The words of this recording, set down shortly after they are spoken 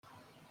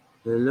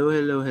Hello,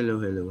 hello, hello,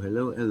 hello,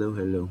 hello, hello,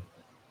 hello.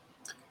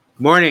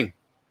 Morning.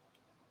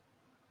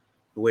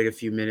 Wait a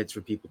few minutes for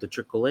people to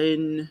trickle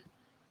in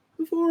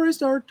before I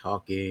start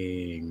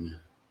talking.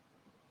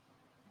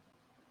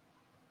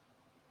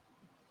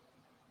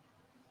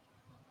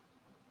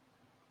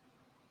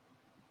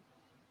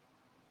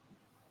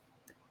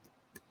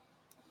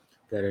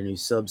 Got a new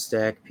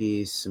Substack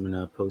piece. I'm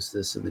gonna post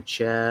this in the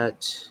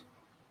chat.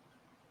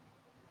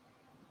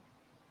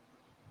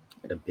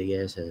 Got a big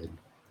ass head.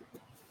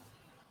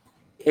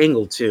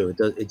 Angle too.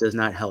 It does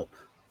not help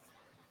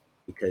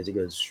because it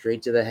goes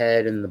straight to the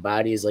head and the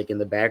body is like in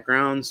the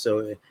background.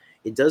 So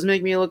it does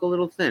make me look a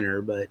little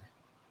thinner, but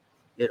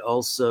it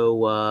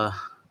also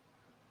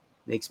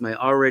makes my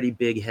already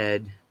big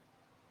head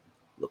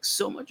look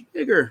so much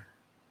bigger.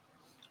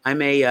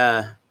 I'm a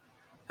uh,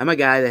 I'm a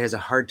guy that has a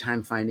hard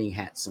time finding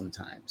hats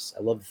sometimes.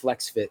 I love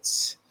flex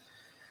fits,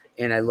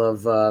 and I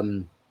love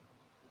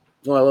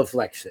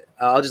flex fit.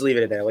 I'll just leave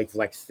it at that. I like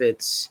flex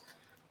fits.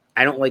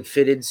 I don't like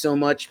fitted so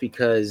much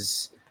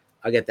because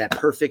I get that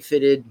perfect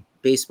fitted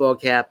baseball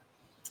cap,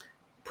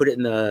 put it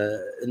in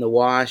the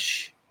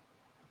wash,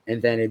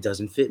 and then it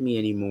doesn't fit me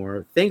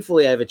anymore.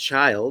 Thankfully, I have a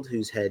child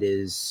whose head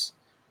is,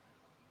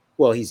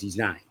 well, he's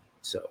 9,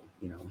 so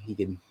he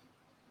can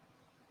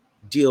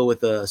deal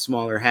with a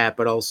smaller hat,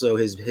 but also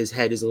his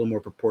head is a little more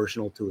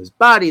proportional to his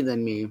body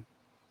than me.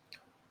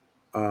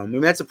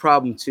 And that's a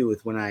problem too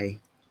with when I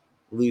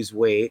lose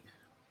weight,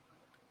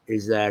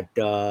 is that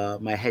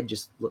my head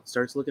just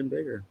starts looking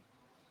bigger.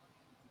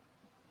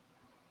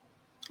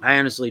 I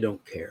honestly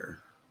don't care.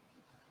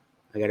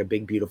 I got a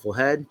big, beautiful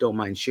head. Don't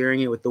mind sharing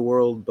it with the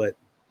world, but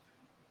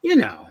you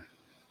know,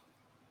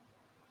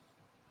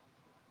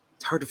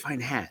 it's hard to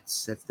find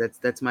hats.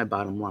 That's my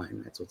bottom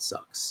line. That's what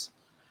sucks.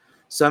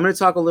 So I'm going to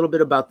talk a little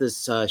bit about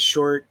this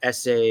short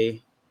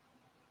essay.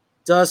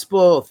 Dust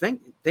Bowl,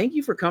 thank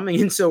you for coming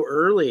in so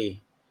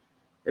early.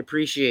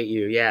 Appreciate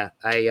you. Yeah,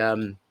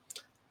 I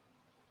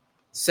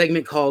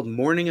segment called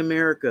 "Morning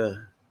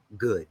America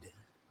Good"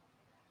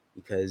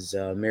 because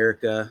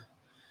America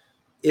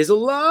is a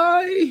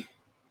lie.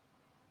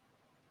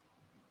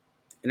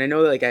 And I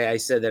know, like I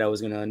said, that I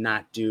was gonna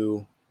not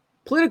do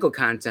political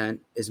content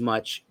as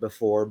much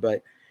before,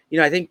 but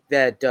I think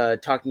that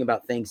talking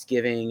about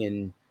Thanksgiving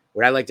and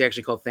what I like to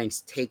actually call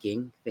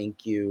Thankstaking.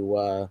 Thank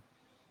you,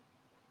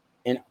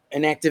 an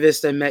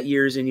activist I met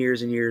years and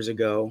years and years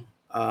ago,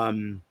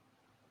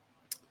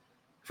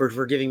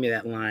 for giving me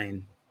that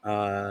line.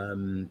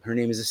 Her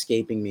name is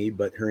escaping me,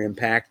 but her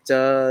impact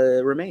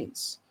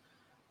remains.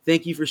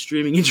 Thank you for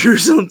streaming in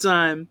Jerusalem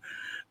time.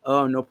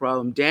 Oh, no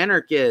problem.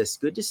 Danarchist,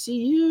 good to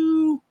see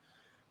you.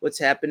 What's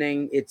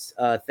happening? It's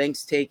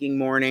Thanksgiving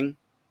morning,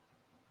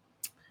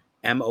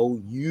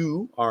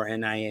 Mourning,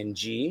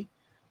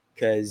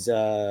 because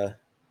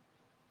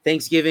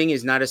Thanksgiving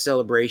is not a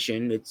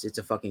celebration. It's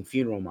a fucking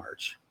funeral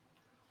march.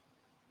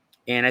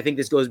 And I think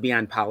this goes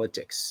beyond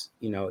politics.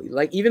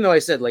 Like, even though I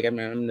said, like, I'm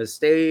going to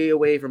stay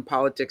away from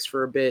politics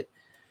for a bit,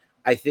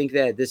 I think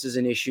that this is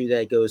an issue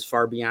that goes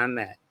far beyond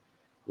that.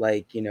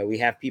 Like, we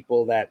have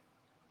people that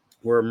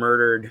were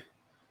murdered,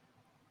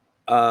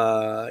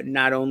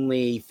 not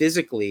only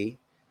physically,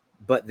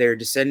 but their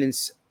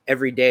descendants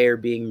every day are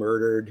being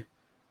murdered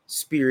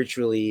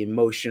spiritually,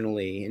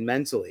 emotionally, and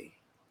mentally.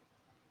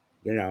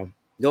 The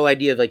whole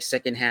idea of like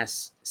second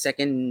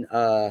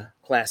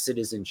class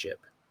citizenship.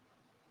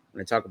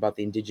 When I talk about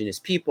the indigenous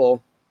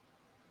people,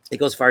 it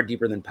goes far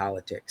deeper than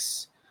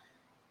politics.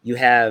 You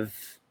have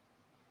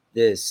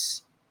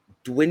this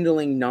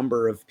dwindling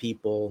number of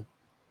people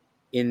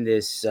in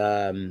this,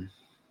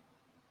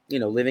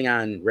 living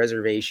on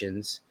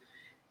reservations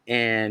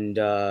and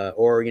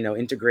or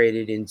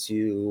integrated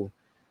into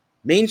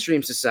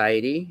mainstream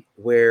society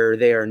where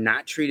they are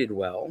not treated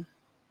well.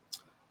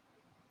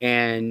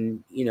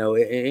 And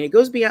it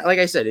goes beyond, like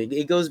I said,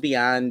 it goes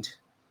beyond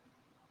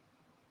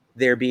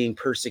their being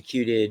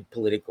persecuted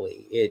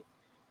politically.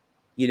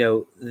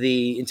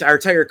 Our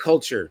entire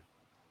culture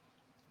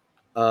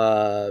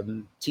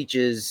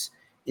teaches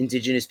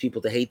indigenous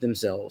people to hate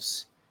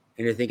themselves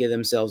and to think of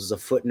themselves as a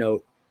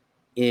footnote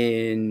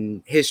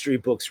in history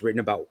books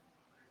written about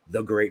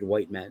the great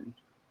white men.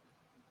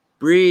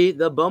 Bree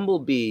the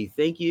Bumblebee,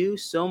 thank you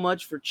so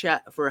much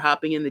for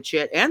hopping in the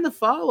chat and the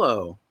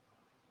follow.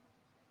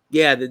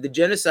 Yeah, the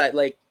genocide,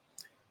 like,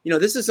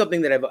 this is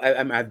something that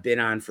I've been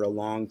on for a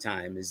long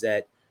time, is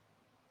that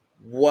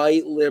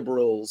white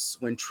liberals,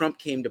 when Trump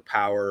came to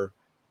power,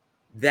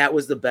 that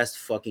was the best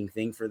fucking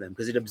thing for them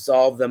because it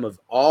absolved them of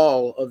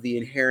all of the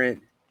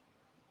inherent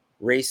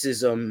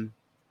racism,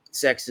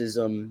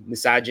 sexism,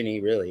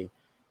 misogyny, really,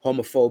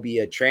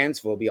 homophobia,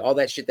 transphobia, all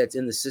that shit that's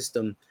in the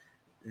system.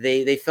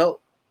 They felt,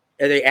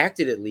 or they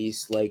acted at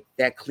least, like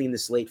that cleaned the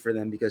slate for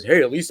them because,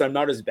 hey, at least I'm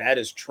not as bad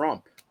as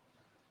Trump.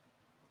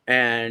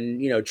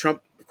 And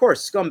Trump, of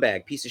course,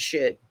 scumbag, piece of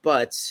shit,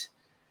 but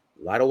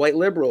a lot of white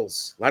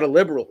liberals, not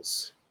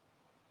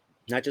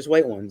just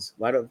white ones.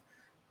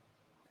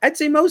 I'd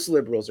say most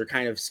liberals are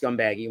kind of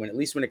scumbaggy at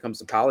least when it comes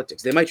to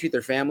politics. They might treat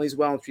their families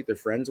well and treat their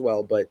friends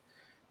well, but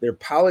their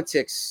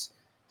politics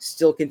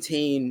still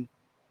contain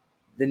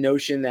the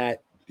notion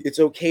that it's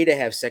okay to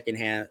have second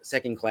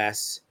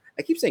class.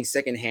 I keep saying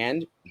second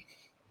hand.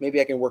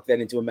 Maybe I can work that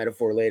into a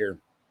metaphor later.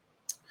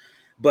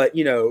 But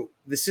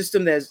the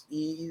system that's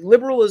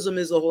liberalism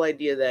is the whole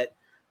idea that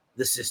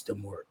the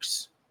system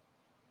works.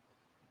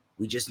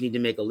 We just need to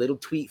make a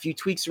few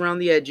tweaks around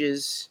the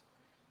edges,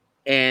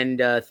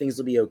 and things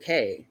will be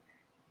okay.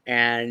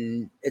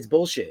 And it's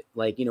bullshit.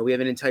 Like, we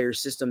have an entire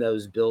system that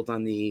was built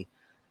on the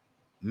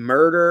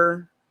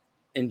murder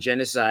and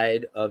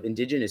genocide of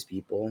indigenous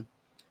people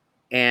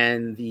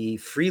and the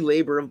free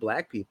labor of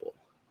black people.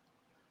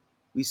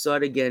 We saw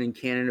it again in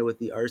Canada with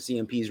the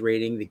RCMP's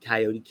raiding the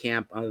Coyote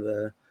camp on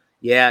the.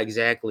 Yeah,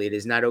 exactly. It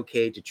is not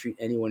okay to treat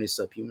anyone as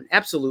subhuman.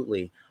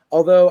 Absolutely.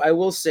 Although I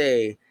will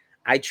say,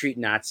 I treat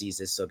Nazis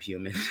as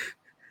subhuman.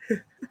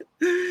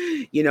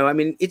 I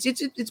mean,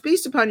 it's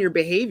based upon your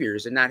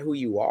behaviors and not who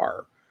you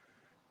are.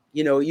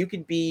 You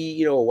could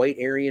be, a white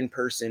Aryan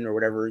person or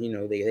whatever,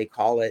 they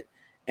call it,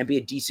 and be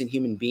a decent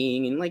human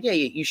being. And like, yeah,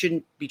 you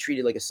shouldn't be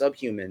treated like a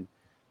subhuman.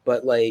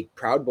 But like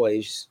Proud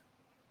Boys,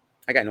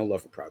 I got no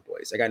love for Proud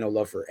Boys. I got no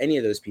love for any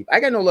of those people. I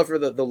got no love for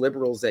the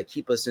liberals that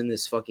keep us in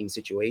this fucking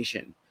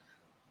situation.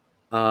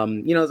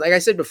 Like I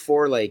said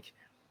before, like,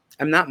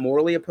 I'm not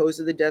morally opposed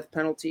to the death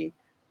penalty,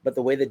 but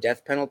the way the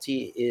death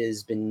penalty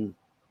is been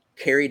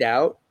carried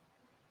out,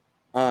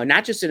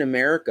 not just in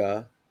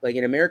America, like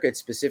in America, it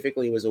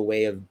specifically was a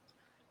way of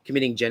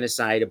committing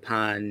genocide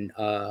upon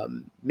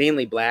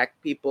mainly black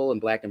people and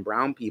black and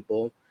brown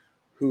people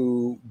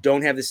who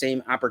don't have the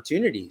same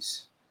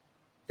opportunities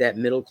that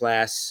middle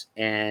class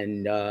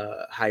and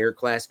higher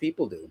class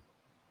people do.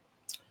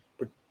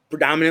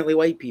 Predominantly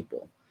white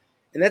people.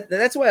 And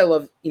that's why I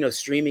love,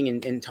 streaming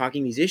and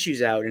talking these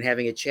issues out and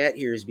having a chat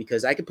here, is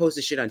because I could post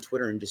this shit on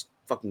Twitter and just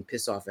fucking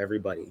piss off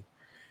everybody,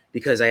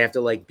 because I have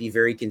to like be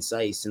very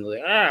concise and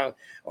like, oh,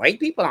 white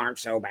people aren't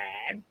so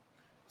bad.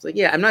 It's like,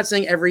 yeah, I'm not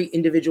saying every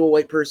individual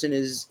white person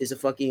is a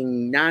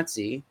fucking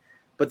Nazi,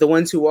 but the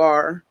ones who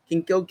are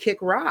can go kick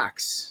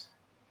rocks.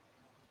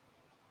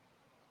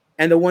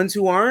 And the ones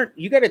who aren't,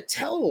 you got to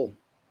tell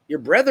your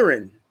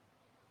brethren,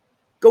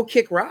 go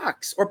kick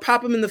rocks or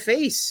pop them in the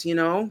face,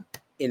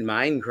 in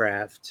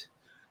Minecraft.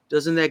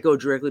 Doesn't that go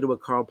directly to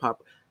what Karl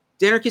Popper?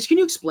 Danarchist, can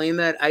you explain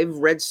that? I've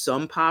read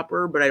some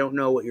Popper, but I don't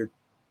know what you're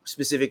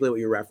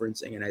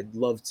referencing, and I'd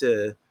love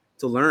to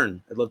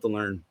learn. I'd love to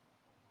learn.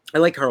 I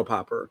like Karl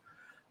Popper,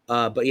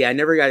 but yeah, I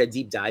never got a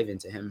deep dive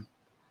into him.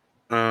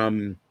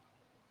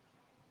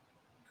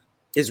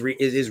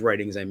 His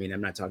writings. I mean,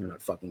 I'm not talking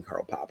about fucking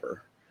Karl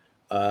Popper.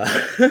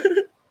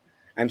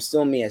 I'm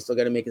still me. I still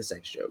got to make the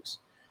sex jokes.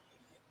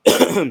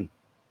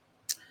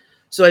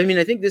 So, I mean,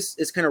 I think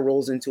this kind of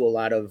rolls into a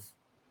lot of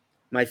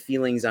my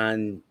feelings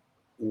on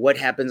what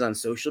happens on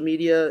social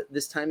media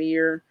this time of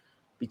year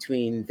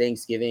between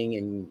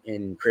Thanksgiving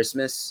and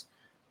Christmas.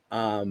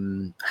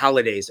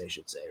 Holidays, I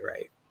should say,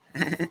 right?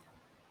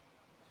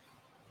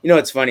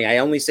 It's funny. I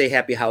only say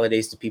happy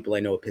holidays to people I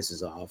know it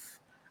pisses off.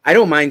 I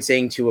don't mind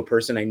saying to a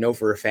person I know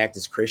for a fact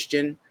is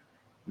Christian,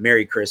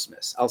 Merry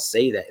Christmas. I'll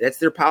say that. That's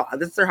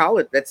their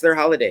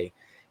holiday.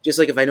 Just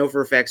like if I know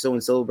for a fact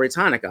someone celebrates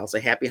Hanukkah, I'll say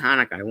Happy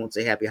Hanukkah. I won't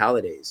say Happy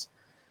Holidays.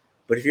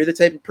 But if you're the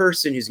type of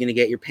person who's going to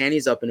get your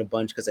panties up in a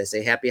bunch because I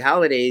say Happy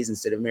Holidays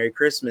instead of Merry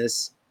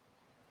Christmas,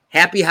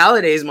 Happy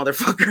Holidays,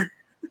 motherfucker.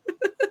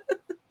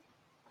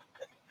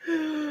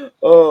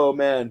 Oh,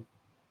 man.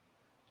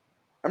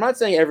 I'm not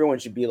saying everyone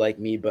should be like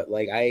me, but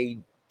like I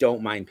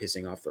don't mind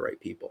pissing off the right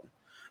people.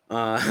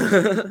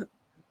 I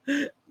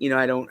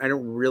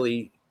don't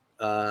really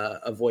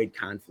avoid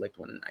conflict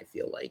when I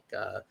feel like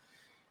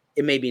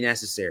it may be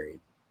necessary.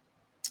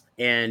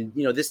 And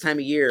this time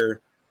of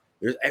year,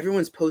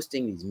 everyone's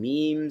posting these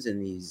memes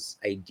and these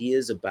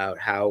ideas about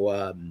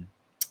how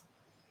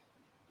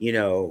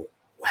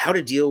how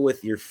to deal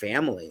with your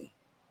family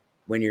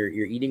when you're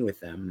eating with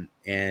them,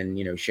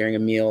 and sharing a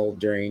meal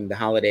during the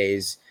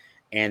holidays,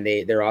 and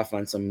they're off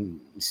on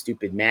some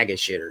stupid MAGA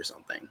shit or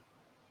something.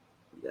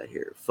 We got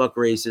here, fuck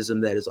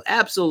racism. That is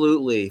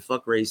absolutely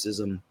fuck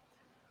racism.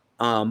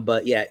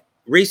 But yeah,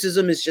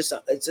 racism is just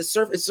it's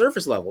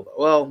surface level.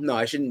 Well, no,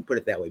 I shouldn't put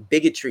it that way.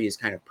 Bigotry is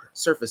kind of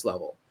surface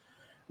level.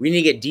 We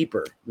need to get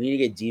deeper. We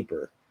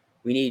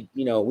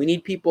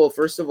need people,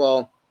 first of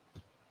all,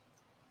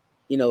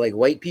 like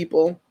white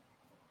people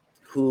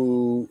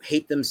who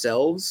hate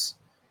themselves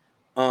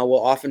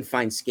will often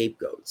find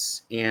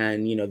scapegoats.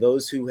 And,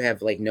 those who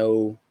have like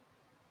no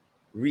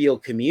real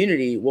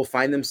community will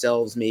find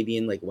themselves maybe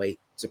in like white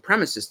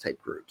supremacist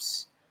type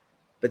groups.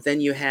 But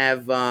then you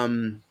have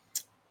the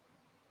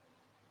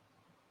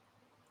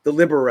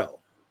liberal,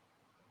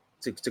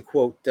 to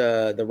quote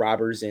the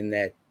robbers in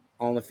that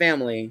All in the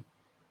Family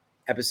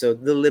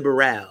episode, the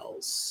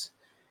liberals.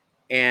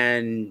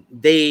 And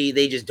they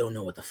just don't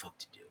know what the fuck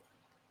to do.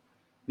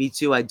 Me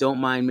too. I don't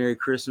mind Merry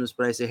Christmas,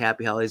 but I say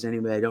Happy Holidays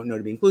anyway. I don't know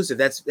to be inclusive.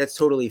 That's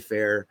totally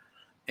fair.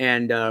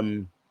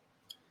 And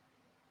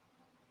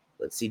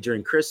let's see,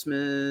 during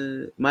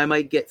Christmas, I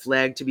might get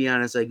flagged, to be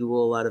honest. I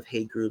Google a lot of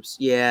hate groups.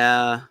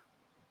 Yeah.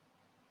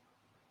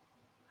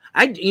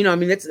 I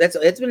mean, that's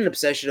been an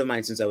obsession of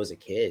mine since I was a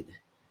kid.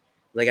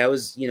 Like I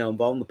was,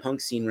 involved in the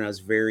punk scene when I was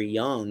very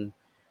young,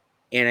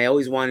 and I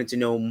always wanted to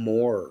know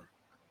more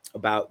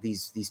about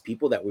these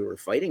people that we were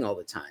fighting all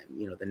the time.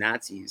 The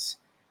Nazis,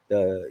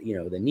 the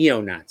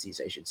neo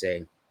Nazis, I should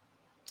say.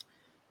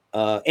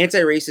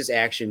 Anti-racist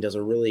action does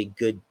a really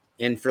good,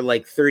 and for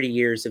like 30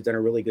 years have done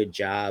a really good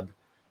job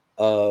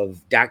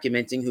of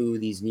documenting who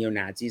these neo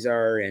Nazis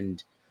are,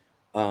 and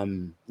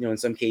in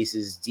some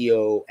cases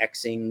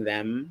DOXing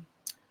them,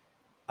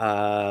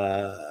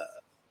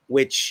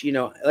 which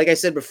like I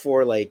said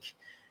before, like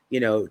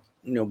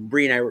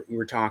Bree and I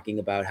were talking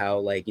about how,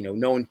 like,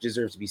 no one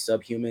deserves to be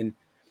subhuman.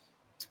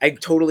 I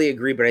totally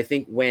agree, but I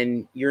think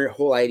when your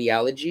whole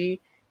ideology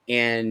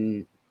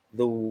and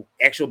the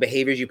actual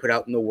behaviors you put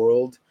out in the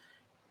world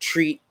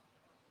treat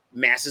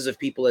masses of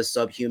people as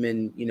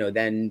subhuman,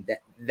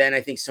 then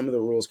I think some of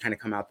the rules kind of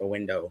come out the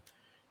window.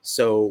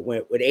 So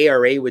what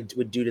ARA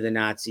would do to the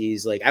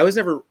Nazis, like, I was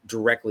never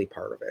directly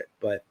part of it,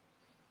 but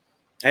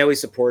I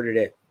always supported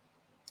it.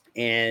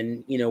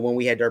 And when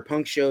we had our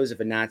punk shows, if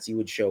a Nazi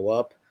would show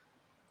up,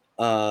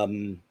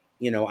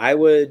 I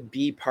would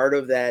be part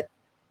of that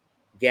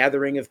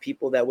gathering of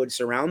people that would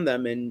surround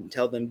them and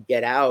tell them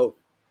get out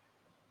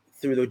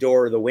through the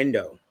door or the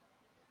window.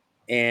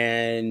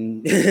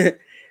 And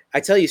I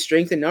tell you,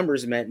 strength in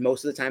numbers meant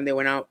most of the time they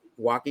went out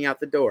walking out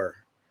the door.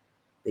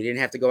 They didn't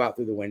have to go out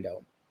through the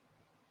window.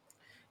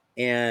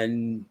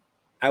 And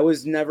I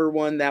was never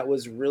one that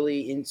was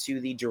really into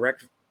the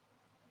direct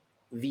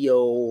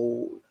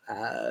VO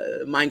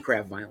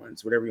Minecraft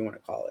violence, whatever you want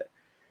to call it.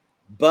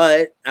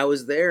 But I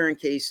was there in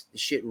case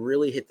shit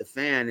really hit the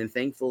fan. And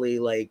thankfully,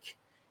 like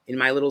in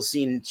my little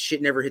scene,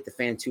 shit never hit the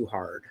fan too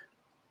hard.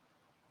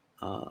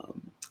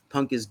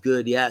 Punk is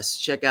good. Yes.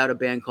 Check out a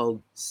band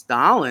called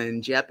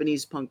Stalin,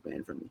 Japanese punk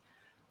band from me.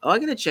 Oh, I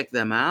got to check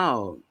them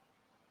out.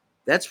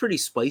 That's pretty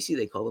spicy.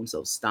 They call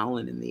themselves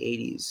Stalin in the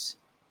 80s.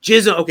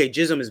 Jism. Okay.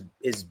 Jism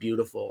is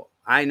beautiful.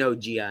 I know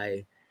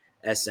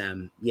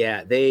GISM.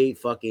 Yeah. They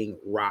fucking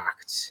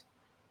rocked.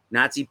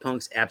 Nazi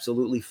punks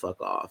absolutely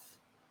fuck off.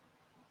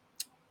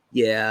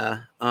 Yeah.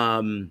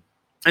 I mean,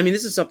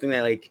 this is something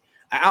that, like,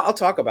 I'll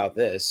talk about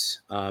this.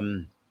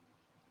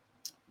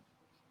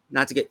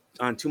 Not to get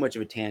on too much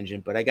of a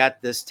tangent, but I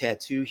got this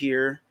tattoo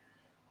here.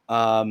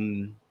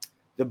 The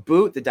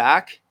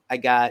doc I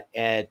got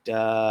at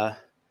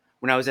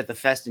when I was at the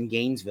fest in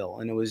Gainesville,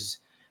 and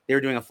they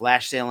were doing a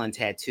flash sale on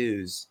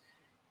tattoos,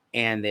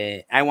 and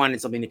I wanted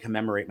something to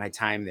commemorate my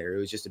time there. It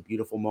was just a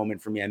beautiful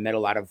moment for me. I met a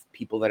lot of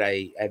people that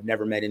I've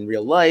never met in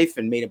real life,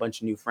 and made a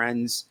bunch of new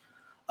friends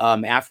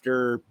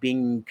after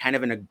being kind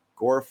of an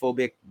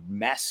agoraphobic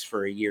mess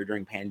for a year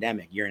during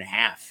pandemic, year and a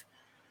half.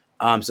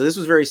 So this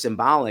was very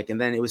symbolic. And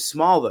then it was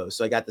small, though.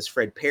 So I got this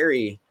Fred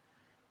Perry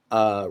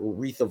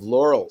wreath of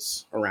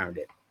laurels around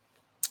it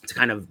to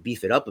kind of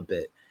beef it up a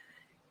bit.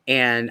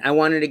 And I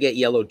wanted to get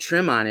yellow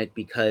trim on it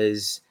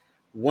because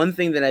one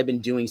thing that I've been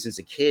doing since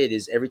a kid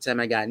is every time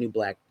I got new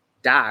black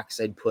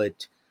docs, I'd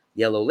put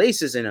yellow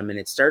laces in them. And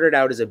it started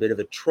out as a bit of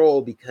a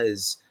troll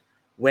because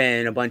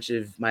when a bunch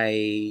of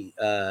my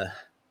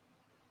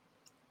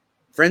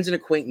friends and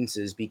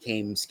acquaintances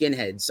became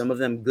skinheads, some of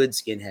them good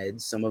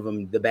skinheads, some of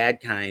them the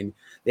bad kind,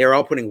 they were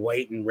all putting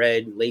white and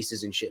red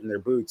laces and shit in their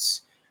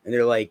boots. And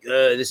they're like,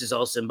 this is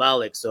all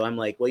symbolic. So I'm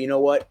like, well, you know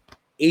what?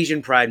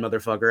 Asian pride,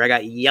 motherfucker. I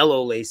got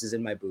yellow laces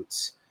in my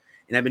boots.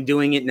 And I've been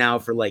doing it now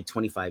for like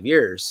 25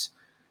 years.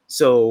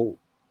 So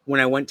when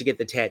I went to get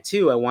the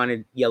tattoo, I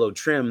wanted yellow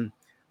trim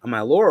on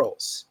my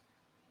laurels.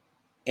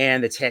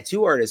 And the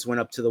tattoo artist went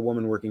up to the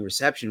woman working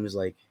reception and was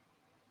like,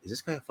 is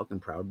this guy a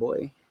fucking Proud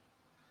Boy?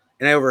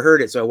 And I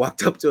overheard it. So I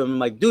walked up to him. I'm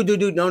like, dude,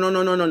 no.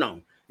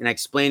 And I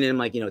explained to him,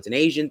 like, it's an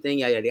Asian thing.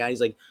 Yeah.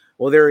 He's like,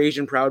 well, they're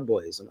Asian Proud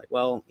Boys. I'm like,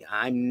 well,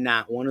 I'm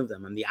not one of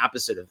them. I'm the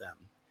opposite of them.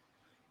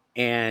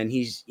 And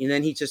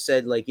then he just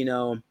said, like, you're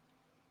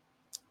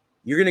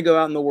going to go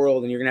out in the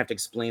world and you're going to have to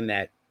explain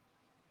that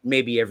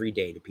maybe every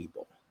day to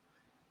people.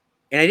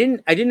 And I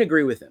didn't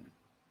agree with him.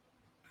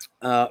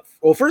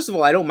 Well, first of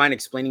all, I don't mind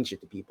explaining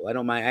shit to people. I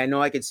don't mind. I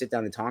know I could sit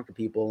down and talk to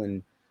people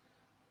and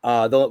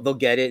they'll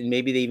get it. And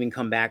maybe they even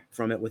come back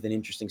from it with an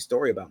interesting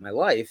story about my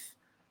life.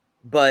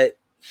 But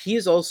he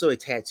is also a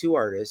tattoo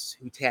artist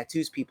who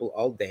tattoos people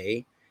all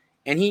day.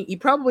 And he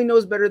probably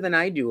knows better than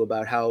I do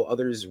about how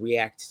others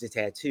react to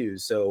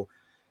tattoos. So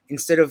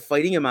instead of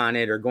fighting him on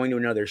it or going to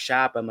another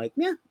shop, I'm like,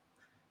 yeah,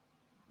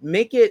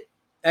 make it.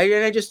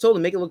 And I just told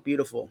him, make it look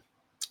beautiful.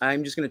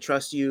 I'm just going to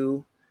trust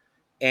you.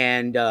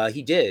 And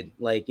he did.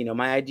 Like,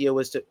 my idea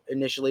was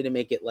initially to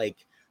make it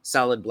like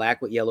solid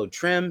black with yellow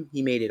trim.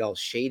 He made it all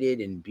shaded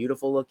and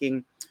beautiful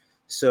looking.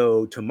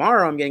 So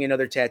tomorrow I'm getting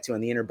another tattoo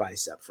on the inner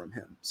bicep from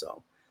him.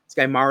 So this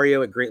guy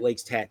Mario at Great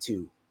Lakes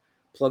Tattoo.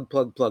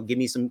 Plug. Give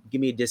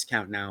me a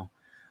discount now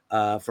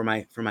for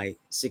my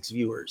 6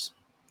 viewers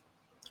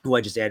who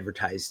I just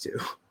advertised to.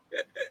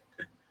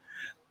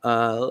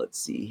 Let's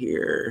see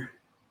here.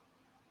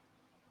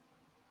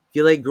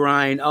 Feel like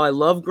grind. Oh, I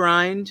love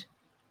grind.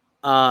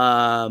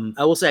 I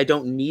will say I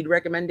don't need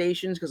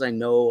recommendations because I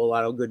know a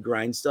lot of good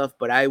grind stuff,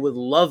 but I would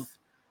love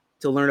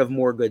to learn of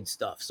more good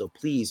stuff. So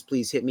please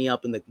hit me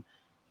up in the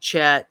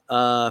chat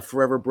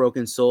Forever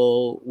Broken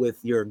Soul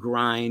with your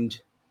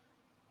grind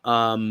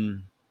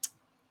um,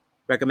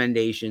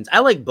 recommendations. I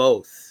like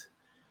both.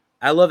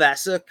 I love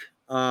Asuk,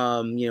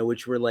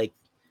 which were like,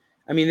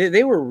 I mean,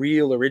 they were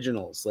real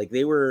originals. Like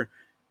they were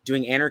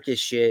doing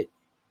anarchist shit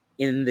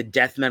in the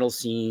death metal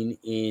scene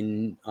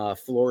in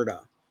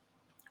Florida,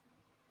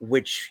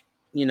 which,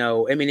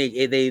 I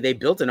mean, they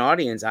built an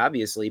audience,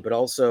 obviously, but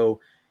also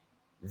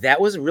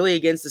that was really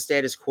against the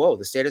status quo.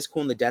 The status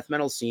quo in the death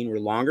metal scene were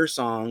longer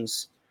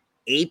songs,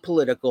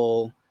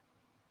 apolitical,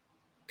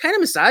 kind of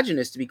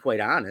misogynist, to be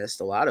quite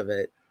honest, a lot of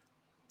it.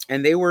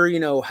 And they were,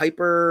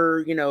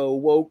 hyper,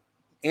 woke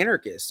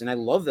anarchists. And I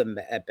love them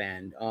at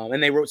band.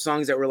 And they wrote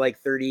songs that were like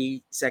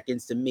 30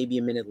 seconds to maybe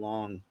a minute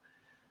long.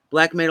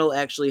 Black metal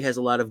actually has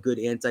a lot of good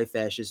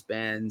anti-fascist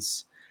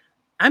bands.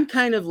 I'm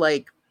kind of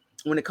like,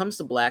 when it comes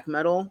to black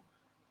metal,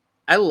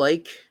 I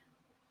like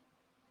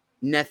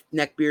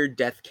Neckbeard,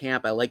 Death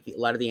Camp. I like a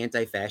lot of the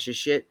anti-fascist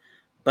shit,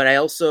 but I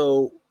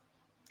also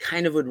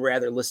kind of would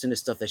rather listen to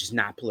stuff that's just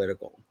not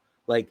political.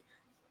 Like,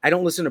 I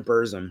don't listen to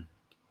Burzum,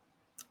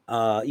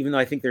 even though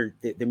I think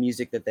the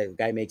music that that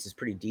guy makes is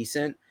pretty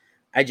decent.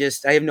 I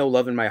have no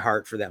love in my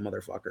heart for that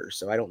motherfucker,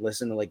 so I don't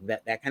listen to like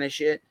that kind of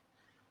shit.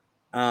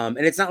 And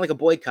it's not like a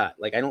boycott.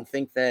 Like, I don't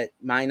think that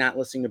my not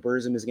listening to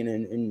Burzum is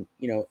going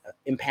to,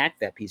 impact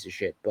that piece of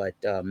shit. But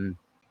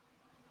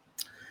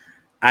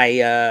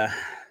I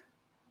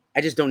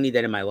I just don't need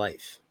that in my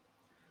life.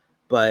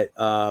 But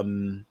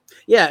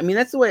yeah, I mean,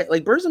 that's the way.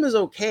 Like, Burzum is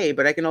okay,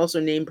 but I can also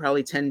name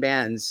probably 10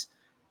 bands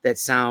that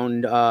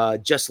sound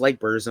just like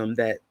Burzum,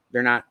 that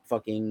they're not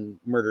fucking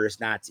murderous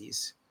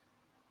Nazis.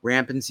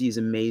 Rampancy is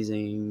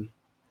amazing.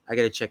 I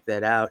gotta check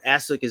that out.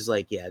 Aslick is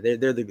like, yeah, they're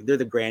the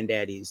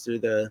granddaddies.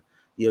 They're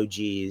the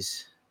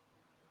OGs.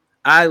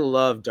 I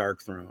love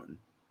Dark Throne,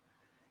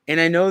 and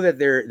I know that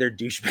they're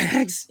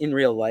douchebags in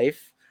real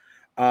life.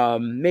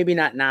 Maybe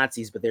not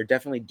Nazis, but they're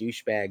definitely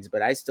douchebags.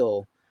 But I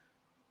still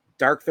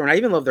Dark Throne. I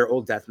even love their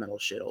old death metal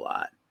shit a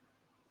lot.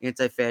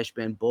 Anti-fash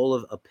band, Bowl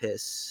of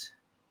Apiss,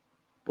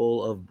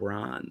 Bowl of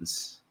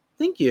Bronze.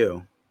 Thank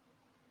you.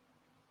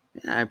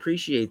 Yeah, I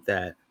appreciate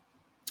that.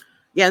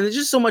 Yeah, and there's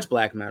just so much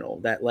black metal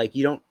that like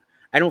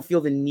I don't feel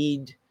the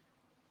need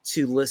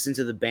to listen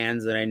to the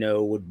bands that I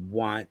know would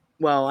want.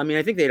 Well, I mean,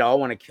 I think they'd all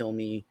want to kill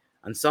me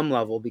on some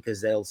level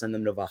because they'll send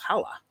them to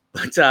Valhalla.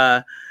 But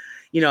the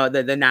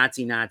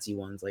Nazi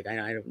ones, like I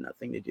have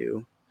nothing to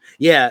do.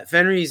 Yeah,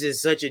 Fenris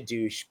is such a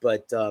douche,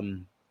 but I mean,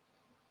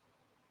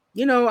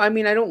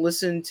 I don't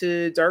listen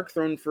to Dark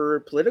Throne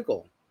for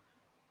political,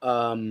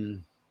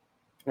 um,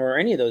 or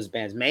any of those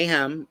bands.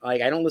 Mayhem,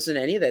 like I don't listen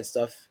to any of that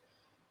stuff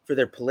for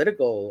their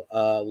political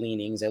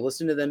leanings. I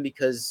listen to them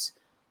because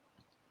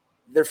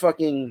they're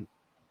fucking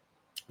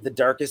the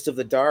darkest of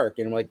the dark.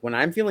 And like when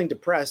I'm feeling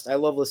depressed, I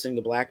love listening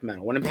to black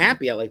metal. When I'm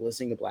happy, I like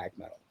listening to black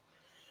metal.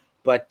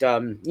 But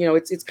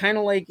it's kind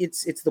of like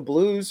it's the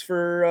blues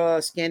for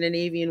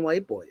Scandinavian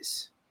white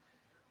boys.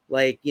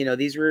 Like,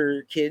 these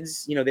were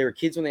kids, they were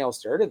kids when they all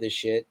started this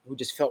shit who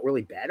just felt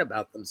really bad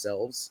about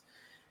themselves.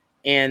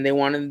 And they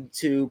wanted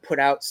to put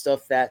out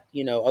stuff that,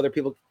 other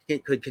people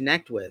could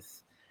connect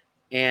with.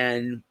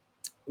 And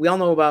we all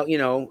know about,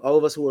 all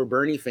of us who are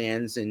Bernie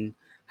fans and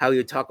how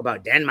you talk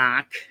about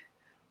Denmark.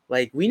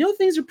 Like, we know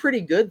things are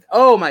pretty good.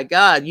 Oh my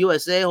God,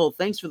 USA Hole,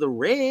 thanks for the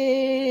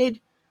raid.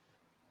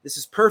 This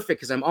is perfect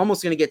because I'm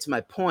almost going to get to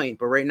my point,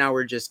 but right now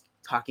we're just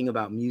talking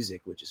about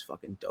music, which is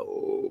fucking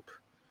dope.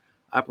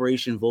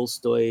 Operation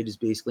Volstoid is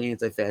basically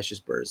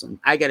anti-fascist Burzum.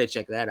 I got to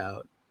check that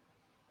out.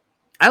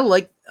 I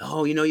like,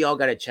 y'all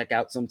got to check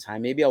out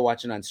sometime. Maybe I'll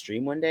watch it on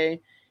stream one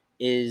day.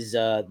 Is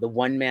the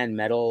One Man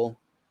Metal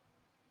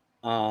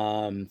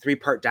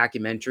 3-part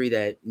documentary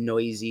that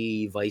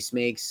Noisy Vice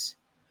makes.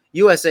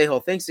 USA Hole,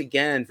 thanks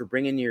again for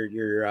bringing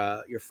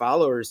your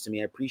followers to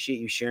me. I appreciate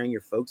you sharing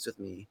your folks with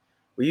me.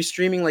 Were you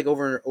streaming like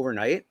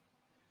overnight?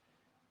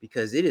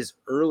 Because it is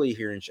early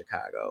here in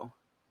Chicago.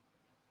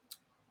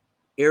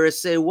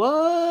 Eris say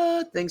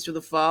what? Thanks for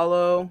the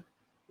follow.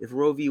 If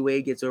Roe v.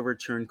 Wade gets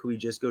overturned, could we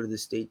just go to the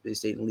state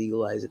and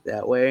legalize it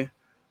that way?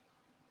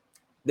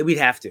 Then we'd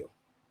have to.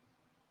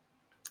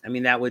 I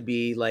mean, that would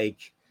be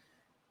like,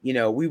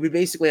 we would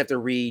basically have to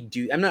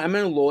redo. I'm not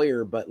a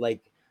lawyer, but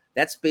like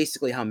that's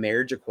basically how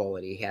marriage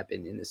equality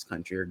happened in this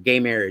country, or gay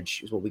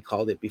marriage is what we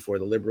called it before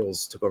the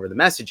liberals took over the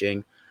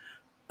messaging.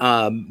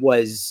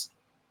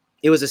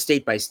 It was a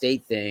state by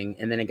state thing,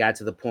 and then it got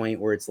to the point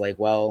where it's like,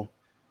 well,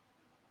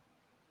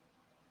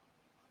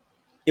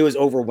 it was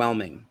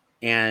overwhelming,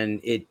 and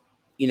it,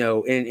 and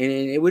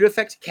it would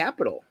affect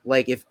capital.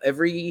 Like if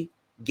every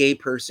gay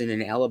person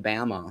in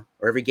Alabama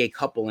or every gay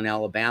couple in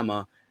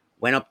Alabama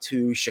went up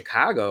to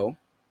Chicago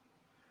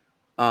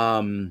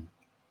to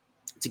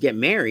get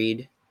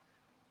married,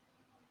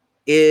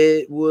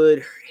 it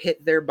would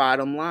hit their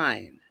bottom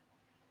line.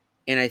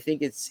 And I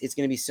think it's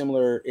going to be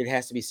similar. It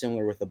has to be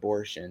similar with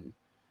abortion.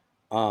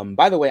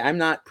 By the way, I'm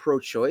not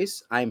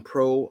pro-choice. I'm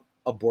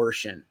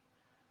pro-abortion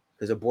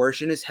because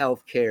abortion is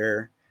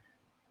healthcare.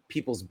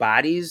 People's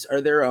bodies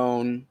are their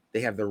own. They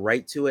have the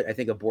right to it. I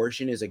think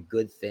abortion is a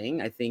good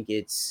thing. I think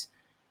it's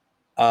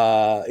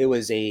It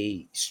was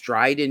a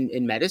stride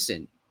in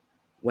medicine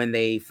when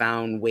they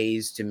found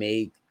ways to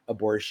make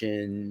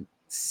abortion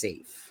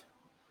safe.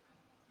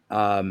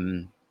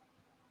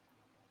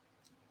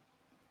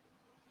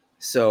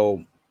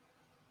 So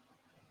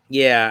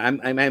yeah,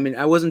 I mean,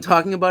 I wasn't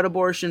talking about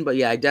abortion, but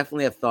yeah, I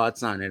definitely have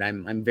thoughts on it.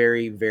 I'm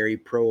very, very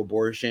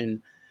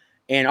pro-abortion.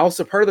 And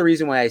also part of the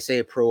reason why I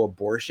say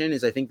pro-abortion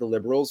is I think the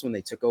liberals, when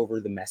they took over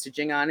the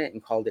messaging on it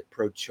and called it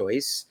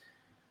pro-choice,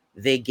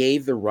 they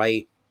gave the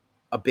right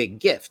a big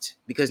gift.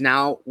 Because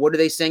now what are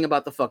they saying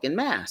about the fucking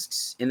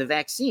masks and the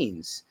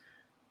vaccines?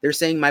 They're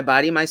saying my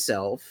body,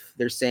 myself.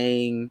 They're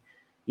saying,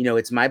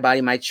 it's my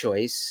body, my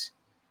choice.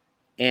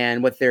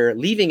 And what they're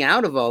leaving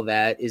out of all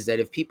that is that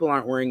if people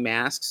aren't wearing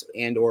masks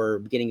and or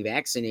getting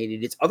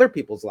vaccinated, it's other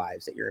people's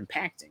lives that you're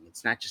impacting.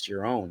 It's not just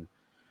your own.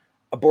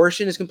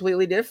 Abortion is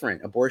completely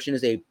different. Abortion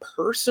is a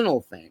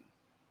personal thing.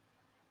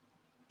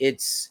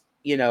 It's,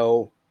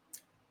 Bill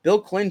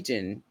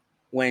Clinton,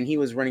 when he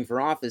was running for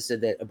office,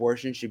 said that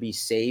abortion should be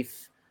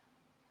safe,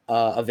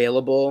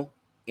 available,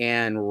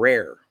 and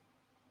rare,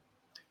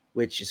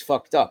 which is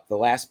fucked up, the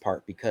last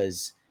part,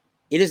 because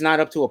it is not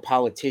up to a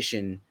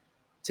politician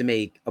to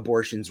make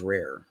abortions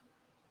rare.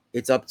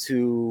 It's up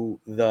to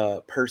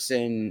the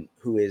person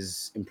who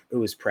is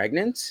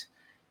pregnant,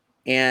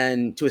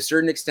 and to a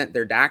certain extent,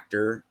 their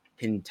doctor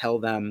can tell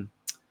them,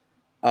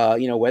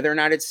 whether or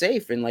not it's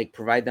safe, and like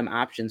provide them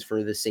options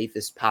for the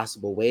safest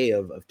possible way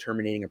of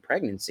terminating a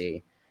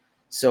pregnancy.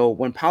 So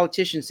when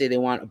politicians say they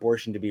want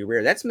abortion to be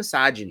rare, that's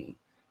misogyny.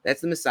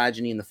 That's the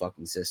misogyny in the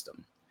fucking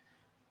system.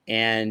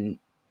 And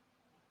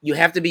you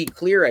have to be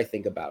clear, I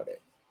think, about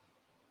it.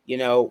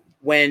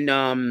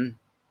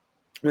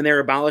 When they're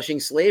abolishing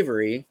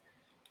slavery,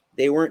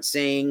 they weren't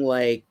saying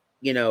like,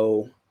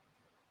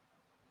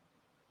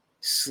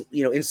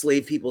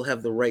 enslaved people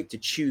have the right to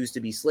choose to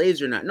be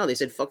slaves or not. No, they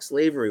said fuck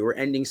slavery. We're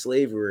ending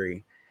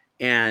slavery,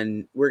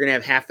 and we're gonna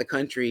have half the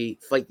country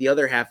fight the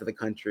other half of the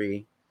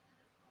country.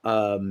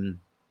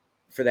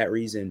 For that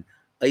reason,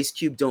 Ice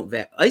Cube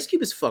Ice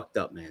Cube is fucked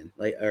up, man.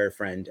 Like our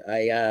friend,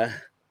 I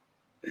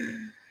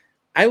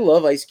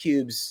love Ice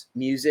Cube's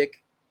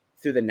music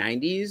through the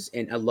 '90s,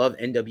 and I love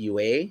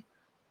NWA,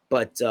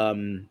 but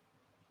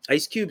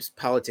Ice Cube's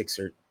politics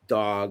are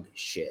dog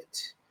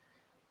shit.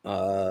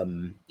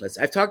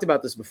 I've talked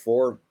about this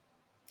before.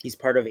 He's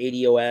part of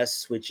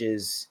ADOS, which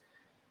is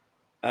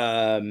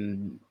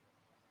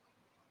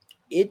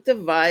it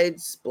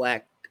divides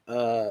black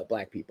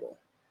people.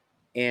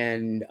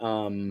 And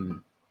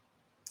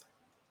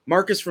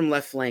Marcus from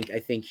Left Flank, I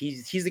think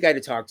he's the guy to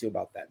talk to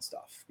about that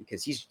stuff,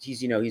 because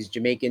he's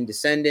Jamaican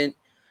descendant.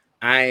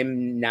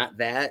 I'm not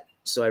that,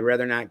 so I'd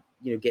rather not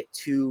get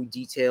too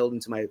detailed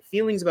into my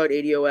feelings about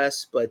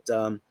ADOS. But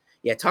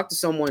yeah, talk to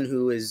someone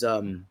who is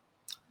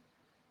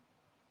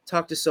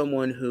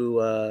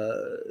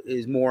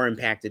more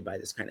impacted by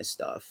this kind of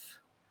stuff.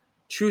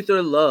 Truth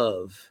or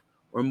love,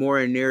 or more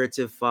a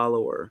narrative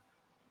follower?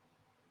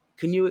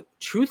 Can you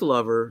truth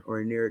lover or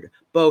a narrative?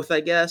 Both, I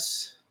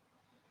guess.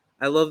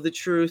 I love the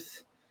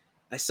truth.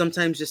 I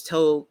sometimes just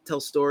tell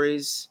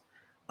stories,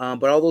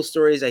 but all those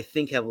stories I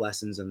think have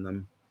lessons in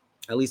them.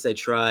 At least I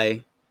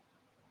try.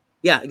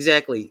 Yeah,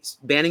 exactly.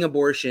 Banning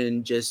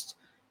abortion just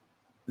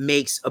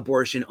makes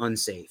abortion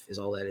unsafe, is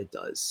all that it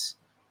does.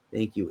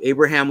 Thank you.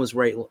 Abraham was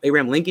right.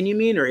 Abraham Lincoln, you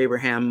mean, or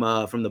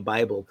Abraham from the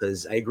Bible?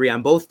 Because I agree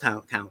on both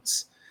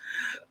counts.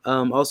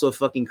 Also, a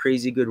fucking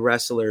crazy good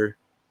wrestler.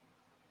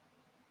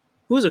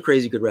 Who was a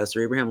crazy good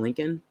wrestler? Abraham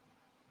Lincoln.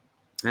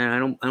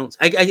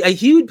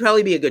 He would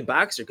probably be a good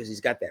boxer because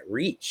he's got that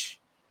reach.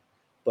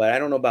 But I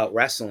don't know about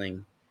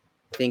wrestling.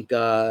 I think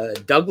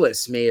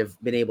Douglas may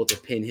have been able to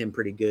pin him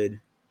pretty good.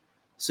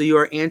 So you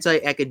are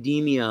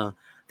anti-academia.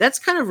 That's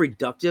kind of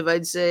reductive,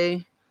 I'd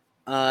say.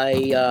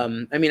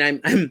 I'm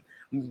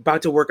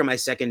about to work on my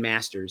second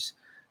master's.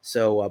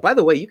 So, by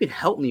the way, you can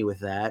help me with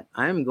that.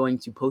 I'm going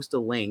to post a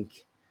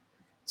link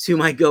to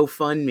my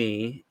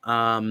GoFundMe.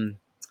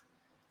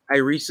 I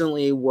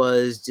recently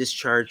was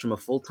discharged from a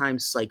full-time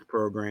psych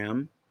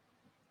program,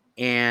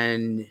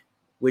 and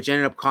which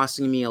ended up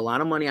costing me a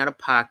lot of money out of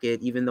pocket,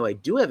 even though I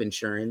do have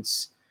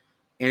insurance,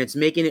 and it's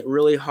making it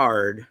really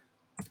hard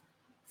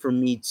for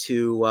me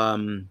to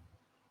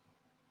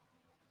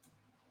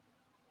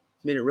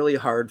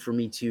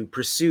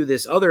pursue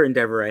this other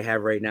endeavor I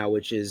have right now,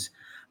 which is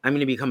I'm going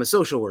to become a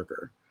social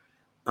worker.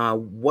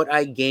 What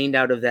I gained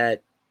out of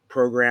that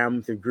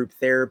program through group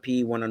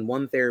therapy,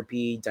 one-on-one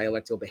therapy,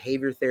 dialectical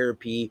behavior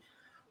therapy,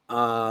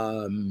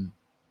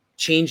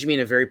 changed me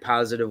in a very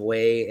positive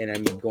way. And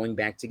I'm going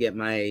back to get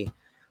my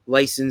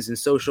license in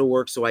social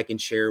work so I can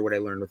share what I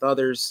learned with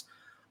others.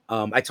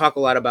 I talk a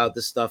lot about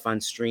this stuff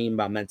on stream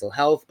about mental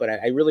health, but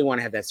I really want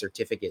to have that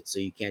certificate. So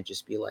you can't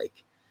just be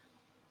like,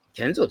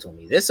 Kenzo told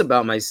me this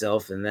about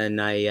myself, and then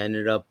I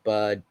ended up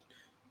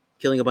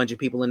killing a bunch of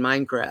people in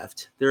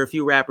Minecraft. There are a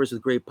few rappers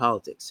with great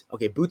politics.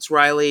 Okay, Boots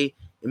Riley,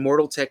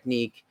 Immortal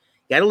Technique.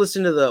 You gotta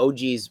listen to the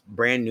OG's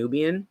Brand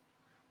Nubian.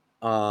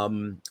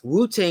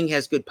 Wu-Tang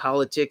has good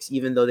politics,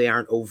 even though they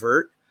aren't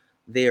overt.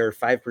 They are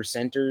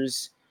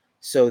 5%ers.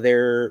 So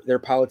their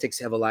politics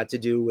have a lot to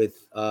do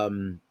with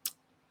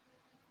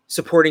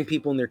supporting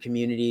people in their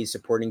communities,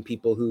 supporting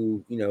people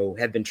who, you know,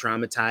 have been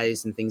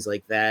traumatized and things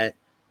like that.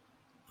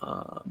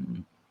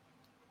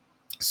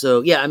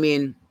 So yeah, I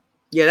mean,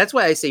 yeah, that's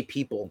why I say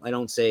people. I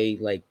don't say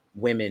like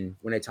women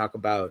when I talk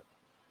about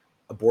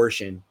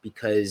abortion,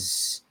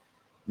 because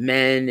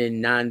men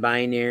and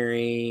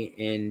non-binary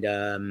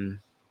and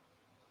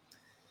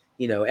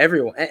you know,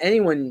 everyone,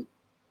 anyone,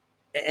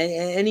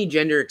 any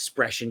gender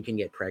expression can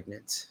get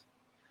pregnant.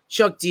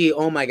 Chuck D,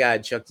 oh my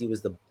God, Chuck D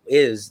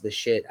is the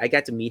shit. I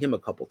got to meet him a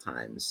couple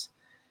times,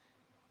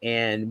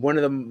 and one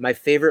of my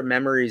favorite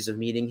memories of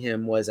meeting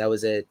him was I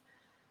was at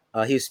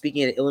he was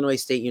speaking at Illinois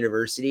State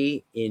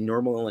University in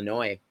Normal,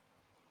 Illinois.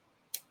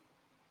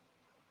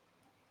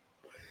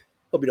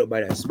 Hope you don't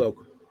mind I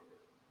smoke.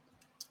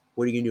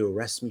 What are you gonna do?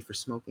 Arrest me for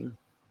smoking?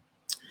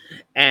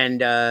 And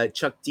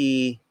Chuck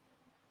D,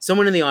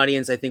 someone in the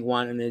audience, I think,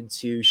 wanted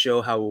to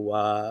show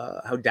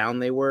how down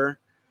they were.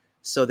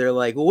 So they're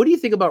like, "Well, what do you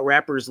think about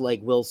rappers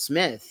like Will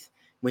Smith?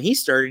 When he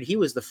started, he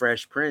was the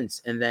Fresh Prince,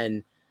 and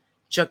then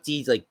Chuck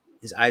D, like,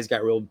 his eyes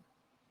got real.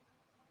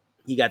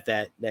 He got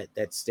that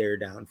stare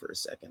down for a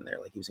second there,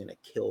 like he was gonna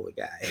kill the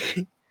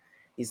guy.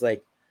 He's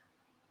like,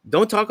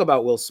 "Don't talk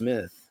about Will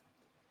Smith."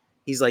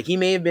 He's like, he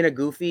may have been a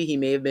goofy, he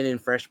may have been in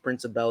Fresh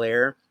Prince of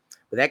Bel-Air,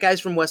 but that guy's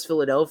from West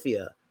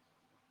Philadelphia.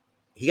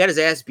 He got his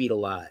ass beat a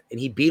lot, and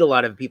he beat a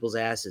lot of people's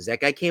asses. That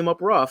guy came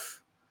up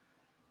rough,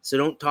 so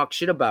don't talk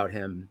shit about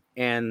him.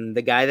 And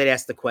the guy that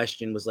asked the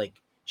question was like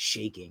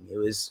shaking. It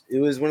was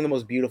one of the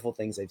most beautiful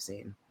things I've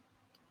seen.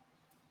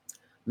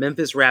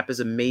 Memphis rap is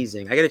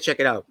amazing. I got to check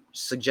it out.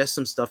 Suggest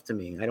some stuff to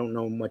me. I don't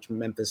know much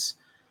Memphis.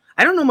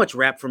 I don't know much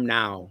rap from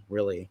now,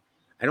 really.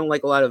 I don't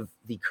like a lot of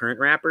the current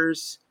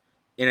rappers,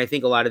 and I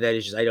think a lot of that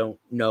is just I don't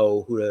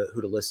know who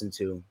to listen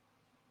to.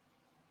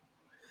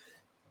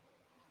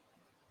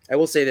 I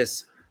will say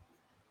this: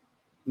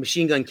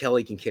 Machine Gun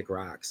Kelly can kick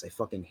rocks. I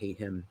fucking hate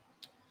him.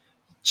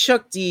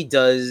 Chuck D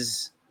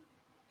does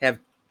have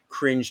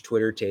cringe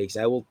Twitter takes.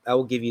 I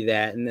will give you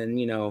that. And then,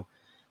 you know,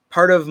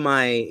 part of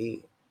my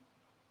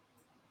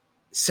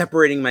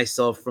separating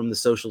myself from the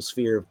social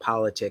sphere of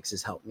politics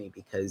has helped me,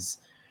 because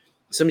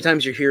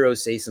sometimes your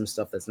heroes say some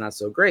stuff that's not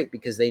so great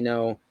because they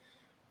know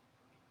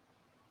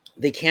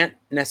they can't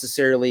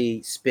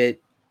necessarily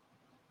spit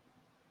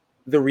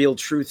the real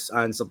truths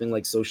on something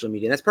like social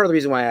media. And that's part of the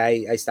reason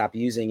why I stopped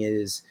using it,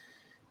 is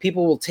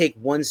people will take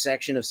one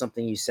section of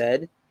something you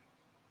said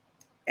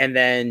and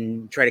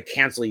then try to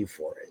cancel you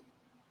for it.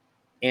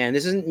 And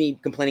this isn't me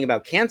complaining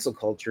about cancel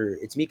culture.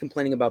 It's me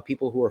complaining about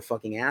people who are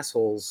fucking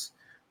assholes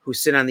who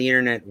sit on the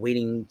internet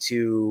waiting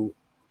to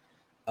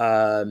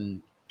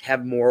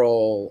have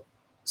moral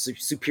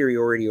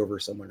superiority over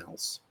someone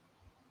else.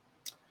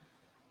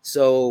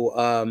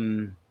 So,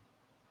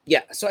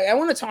 yeah. So I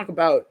want to talk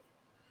about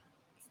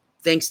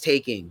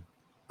Thankstaking.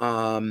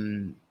 I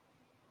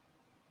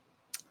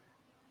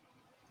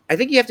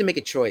think you have to make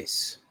a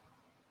choice.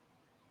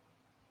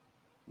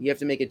 You have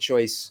to make a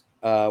choice.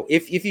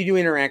 If you do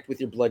interact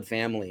with your blood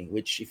family,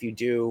 which if you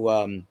do,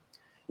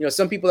 you know,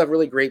 some people have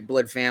really great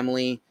blood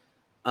family.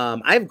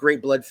 I have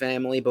great blood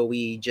family, but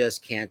we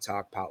just can't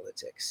talk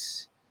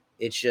politics.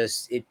 It's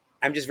just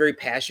I'm just very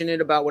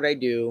passionate about what I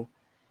do,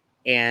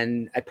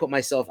 and I put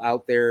myself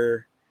out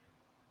there,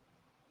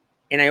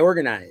 and I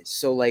organize.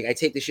 So like I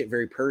take the shit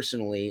very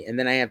personally, and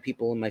then I have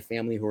people in my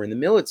family who are in the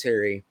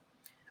military.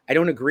 I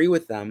don't agree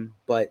with them,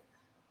 but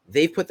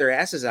they've put their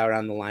asses out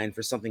on the line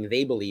for something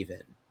they believe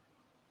in.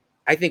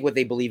 I think what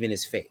they believe in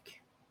is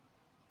fake.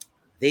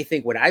 They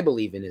think what I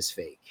believe in is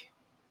fake.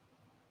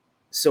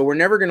 So we're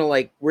never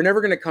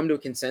gonna come to a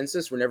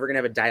consensus. We're never gonna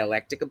have a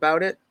dialectic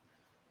about it.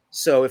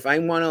 So if I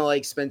want to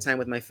like spend time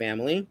with my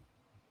family,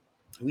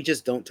 we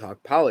just don't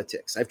talk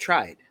politics. I've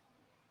tried.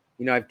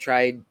 You know, I've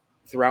tried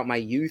throughout my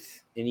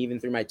youth and even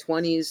through my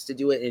 20s to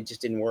do it, and it just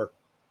didn't work.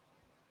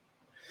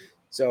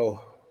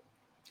 So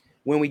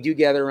when we do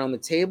gather around the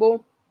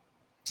table,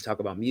 talk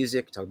about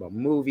music, talk about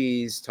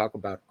movies, talk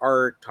about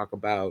art, talk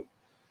about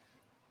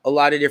a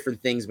lot of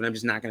different things, but I'm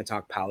just not going to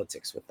talk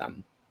politics with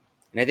them.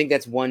 And I think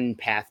that's one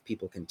path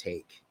people can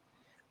take.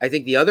 I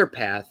think the other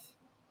path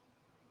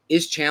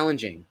is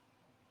challenging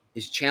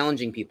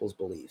people's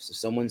beliefs. If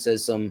someone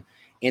says some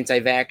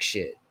anti-vax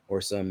shit or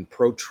some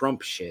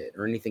pro-Trump shit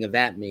or anything of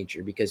that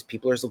nature, because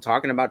people are still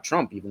talking about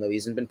Trump, even though he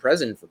hasn't been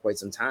president for quite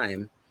some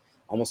time,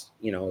 almost,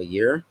 you know, a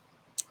year.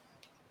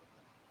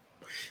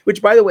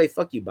 Which, by the way,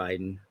 fuck you,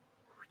 Biden.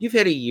 You've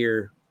had a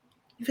year.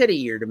 You've had a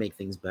year to make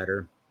things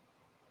better.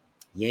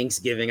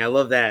 Yanksgiving. I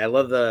love that. I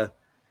love or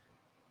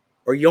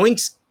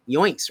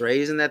yoinks, right?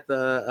 Isn't that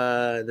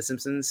the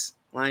Simpsons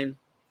line?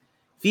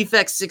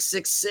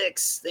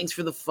 FFX666, thanks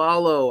for the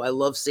follow. I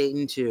love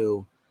Satan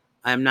too.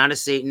 I'm not a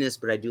Satanist,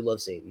 but I do love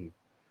Satan.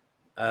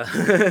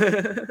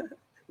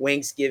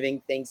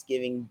 Wanksgiving,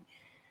 Thanksgiving,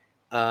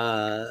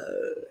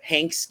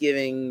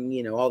 Hanksgiving,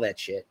 you know, all that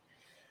shit.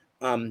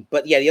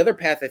 But yeah, the other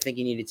path I think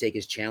you need to take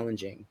is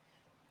challenging,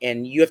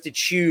 and you have to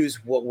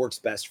choose what works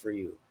best for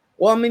you.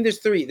 Well, I mean, there's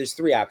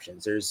three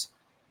options. There's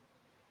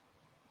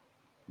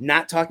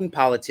not talking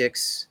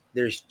politics.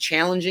 There's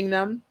challenging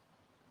them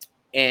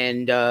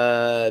and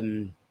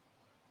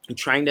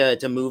trying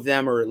to move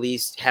them, or at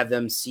least have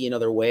them see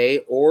another way,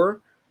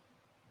 or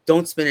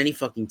don't spend any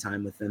fucking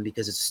time with them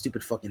because it's a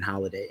stupid fucking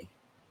holiday.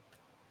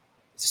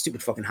 It's a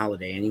stupid fucking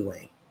holiday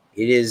anyway.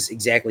 It is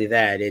exactly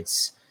that.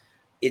 It's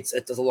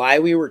a lie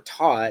we were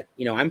taught.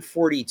 You know, I'm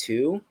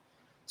 42,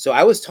 so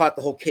I was taught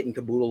the whole kit and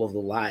caboodle of the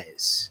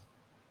lies.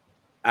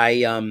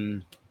 I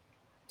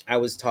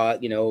was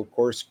taught, you know, of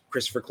course,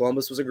 Christopher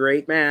Columbus was a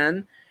great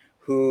man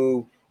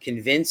who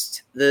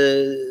convinced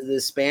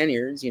the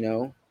Spaniards, you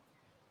know,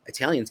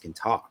 Italians can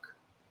talk.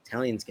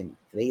 Italians can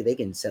they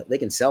can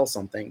sell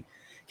something.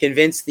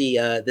 Convinced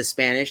the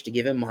Spanish to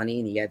give him money,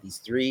 and he had these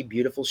 3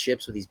 beautiful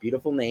ships with these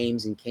beautiful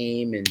names, and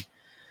came and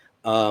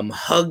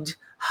hugged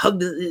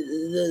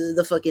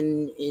the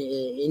fucking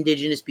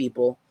indigenous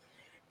people.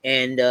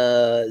 And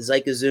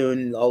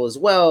Zykazoon, all as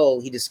well,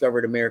 he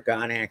discovered America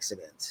on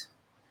accident.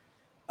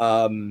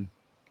 And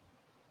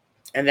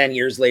then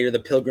years later, the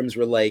Pilgrims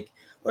were like,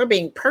 we're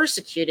being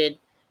persecuted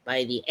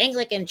by the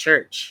Anglican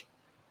Church.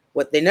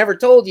 What they never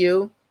told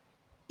you,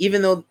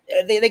 even though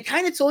they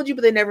kind of told you,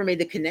 but they never made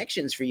the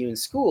connections for you in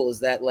school, is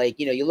that, like,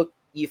 you know,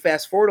 you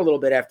fast forward a little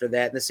bit after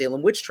that, and the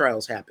Salem witch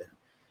trials happen.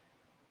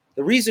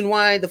 The reason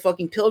why the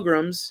fucking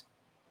Pilgrims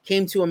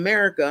came to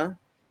America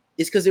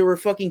is because they were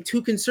fucking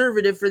too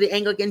conservative for the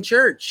Anglican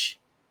Church.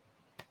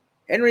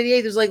 Henry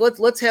VIII is like,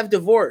 let's have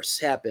divorce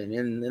happen.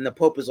 And the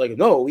Pope is like,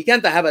 no, we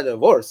can't have a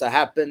divorce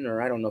happen.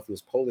 Or I don't know if he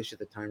was Polish at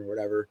the time or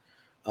whatever.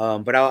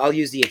 But I'll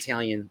use the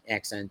Italian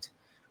accent.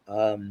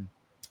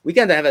 We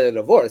can't have a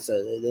divorce.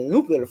 The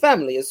nuclear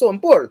family is so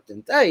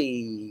important.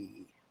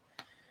 And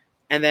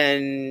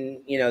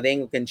then, you know, the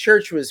Anglican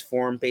Church was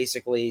formed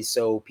basically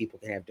so people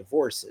can have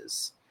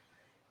divorces.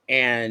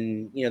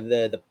 And, you know,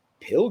 the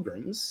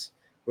Pilgrims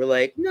were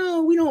like,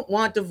 no, we don't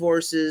want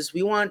divorces.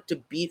 We want to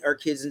beat our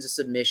kids into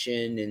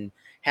submission and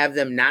have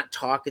them not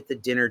talk at the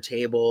dinner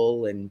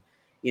table, and,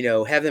 you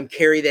know, have them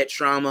carry that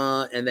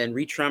trauma and then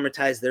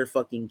re-traumatize their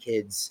fucking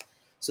kids.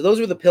 So those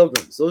were the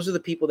Pilgrims. Those are the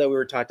people that we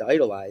were taught to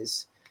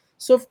idolize.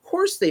 So of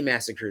course they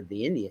massacred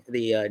the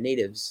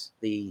natives,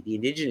 the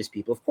indigenous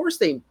people. Of course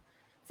they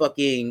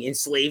fucking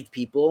enslaved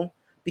people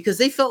because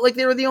they felt like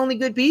they were the only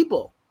good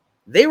people.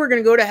 They were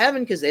going to go to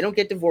heaven because they don't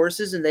get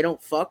divorces and they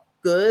don't fuck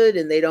good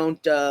and they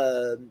don't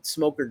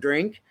smoke or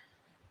drink.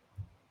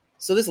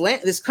 So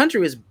this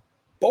country was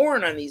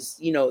born on these,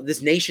 you know,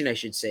 this nation, I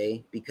should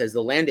say, because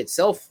the land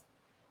itself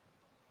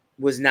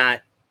was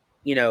not,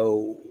 you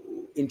know,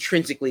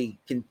 intrinsically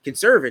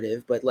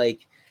conservative, but,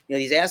 like, you know,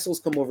 these assholes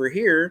come over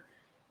here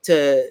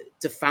to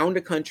found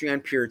a country on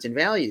Puritan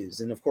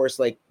values. And of course,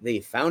 like, the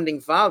founding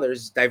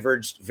fathers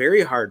diverged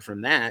very hard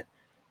from that,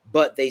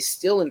 but they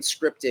still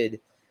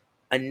inscripted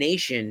a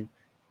nation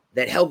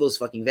that held those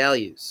fucking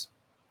values.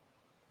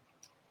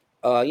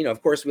 You know,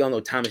 of course, we all know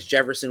Thomas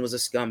Jefferson was a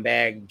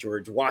scumbag.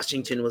 George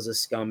Washington was a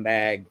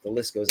scumbag. The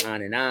list goes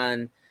on and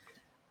on.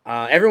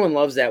 Everyone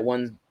loves that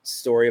one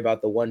story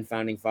about the one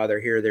founding father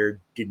here or there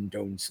didn't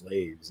own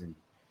slaves. And,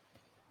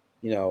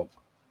 you know,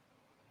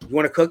 you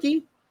want a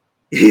cookie?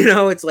 You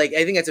know, it's like,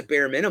 I think that's a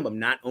bare minimum.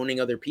 Not owning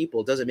other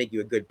people doesn't make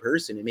you a good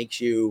person. It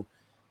makes you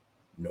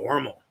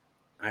normal.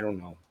 I don't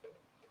know.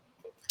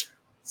 Let's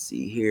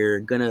see here.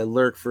 Gonna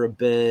lurk for a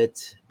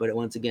bit. But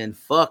once again,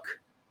 fuck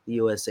the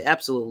USA.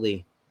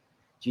 Absolutely.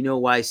 Do you know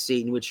why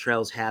Satan witch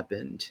trials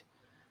happened?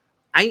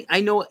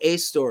 I know a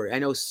story. I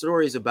know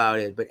stories about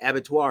it. But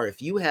Abattoir,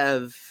 if you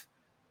have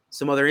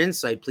some other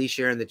insight, please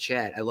share in the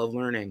chat. I love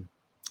learning.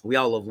 We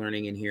all love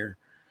learning in here.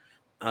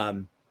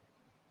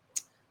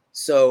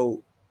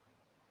 So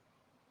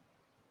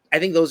I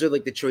think those are,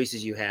 like, the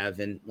choices you have.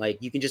 And,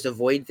 like, you can just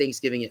avoid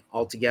Thanksgiving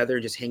altogether,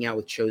 just hang out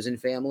with chosen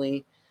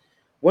family.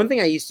 One thing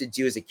I used to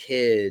do as a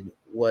kid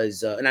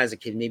was, not as a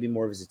kid, maybe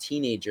more as a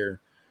teenager,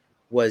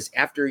 was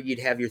after you'd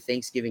have your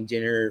Thanksgiving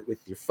dinner with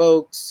your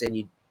folks and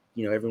you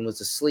know, everyone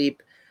was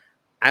asleep,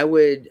 I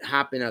would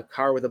hop in a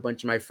car with a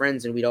bunch of my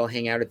friends and we'd all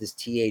hang out at this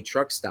TA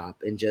truck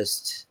stop and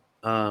just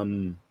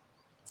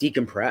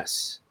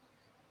decompress.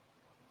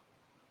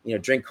 You know,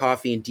 drink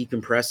coffee and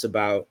decompress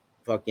about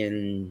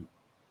fucking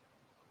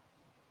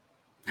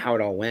how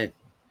it all went.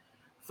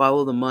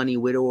 Follow the money.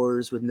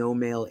 Widowers with no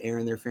male heir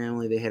in their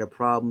family. They had a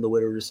problem. The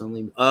widowers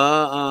suddenly.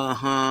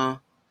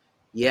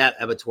 Yeah,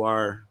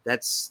 Abattoir.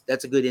 That's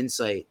a good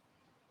insight.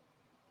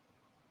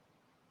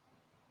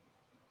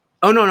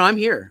 Oh no, I'm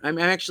here. I'm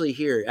actually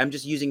here. I'm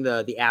just using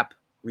the app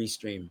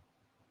Restream.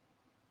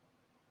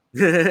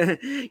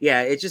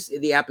 Yeah, it's just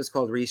the app is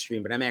called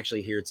Restream, but I'm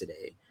actually here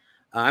today.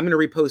 I'm going to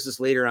repost this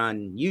later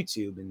on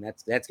YouTube, and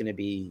that's going to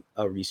be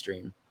a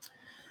Restream.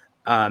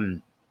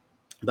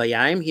 But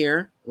yeah, I'm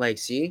here. Like,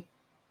 see,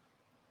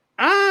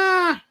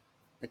 I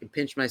can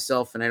pinch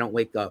myself and I don't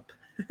wake up.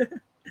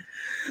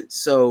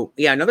 So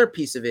yeah, another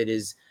piece of it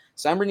is,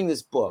 so I'm reading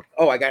this book.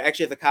 Oh, I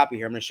actually have the copy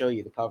here. I'm going to show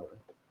you the cover.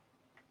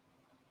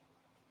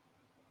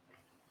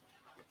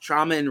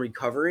 Trauma and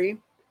Recovery.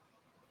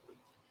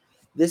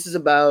 This is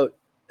about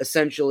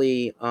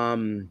essentially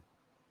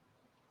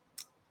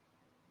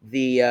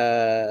the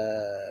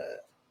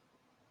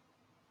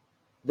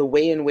the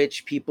way in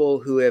which people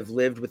who have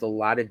lived with a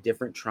lot of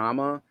different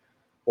trauma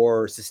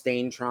or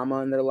sustained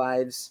trauma in their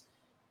lives,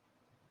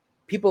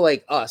 people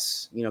like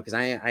us, because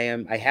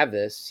I have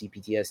this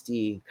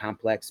CPTSD,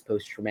 complex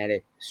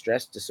post-traumatic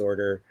stress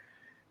disorder.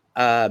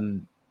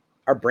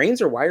 Our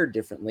brains are wired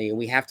differently, and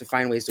we have to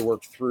find ways to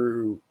work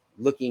through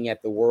looking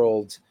at the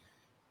world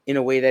in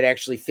a way that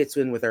actually fits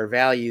in with our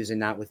values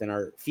and not within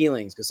our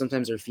feelings, because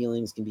sometimes our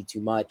feelings can be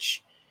too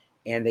much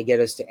and they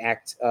get us to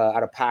act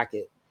out of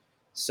pocket.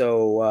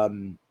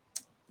 So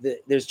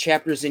there's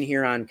chapters in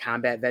here on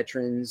combat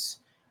veterans,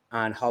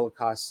 on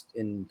Holocaust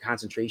and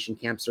concentration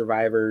camp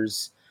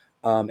survivors,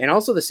 and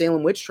also the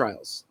Salem witch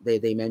trials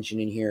they mention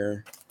in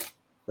here.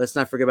 Let's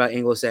not forget about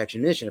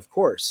Anglo-Saxon mission, of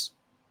course.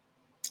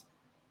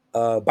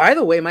 By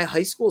the way, my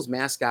high school's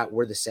mascot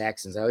were the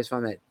Saxons. I always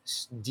found that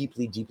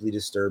deeply, deeply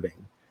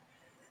disturbing.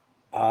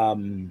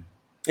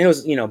 It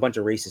was, a bunch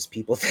of racist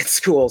people at that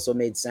school, so it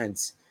made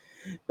sense.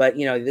 But,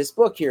 this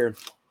book here,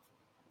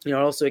 it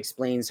also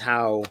explains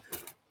how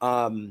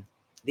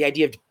the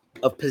idea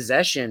of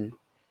possession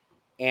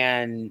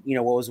and,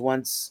 what was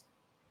once,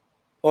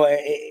 well,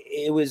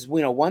 it was,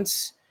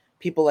 once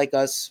people like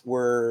us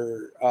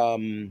were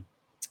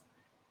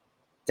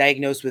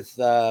diagnosed with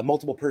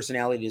multiple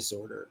personality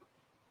disorder.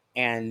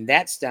 And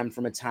that stemmed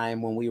from a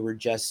time when we were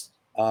just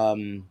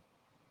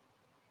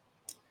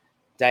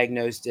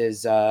diagnosed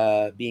as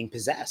being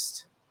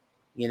possessed.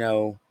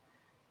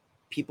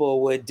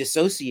 People would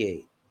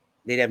dissociate.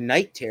 They'd have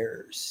night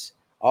terrors.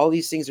 All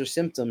these things are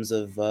symptoms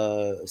of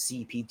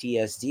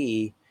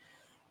CPTSD.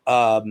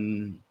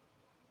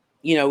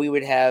 We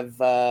would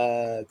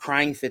have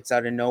crying fits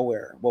out of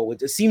nowhere. What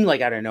would seem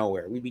like out of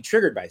nowhere. We'd be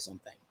triggered by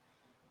something.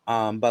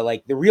 But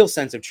like the real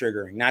sense of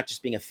triggering, not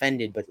just being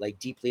offended, but like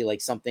deeply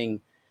like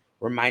something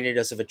reminded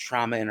us of a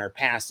trauma in our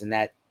past. And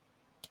that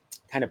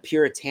kind of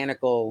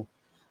puritanical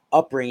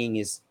upbringing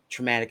is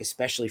traumatic,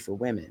 especially for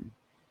women.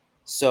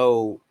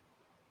 So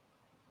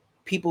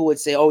people would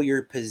say, oh,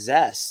 you're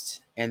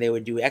possessed, and they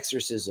would do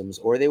exorcisms,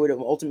 or they would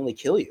ultimately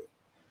kill you.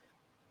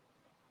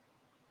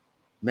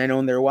 Men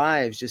own their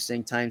wives, just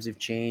saying times have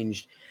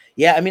changed.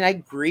 Yeah, I mean, I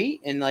agree.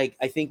 And like,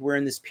 I think we're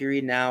in this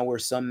period now where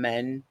some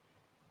men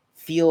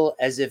feel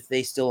as if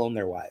they still own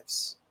their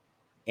wives.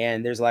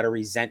 And there's a lot of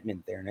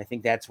resentment there. And I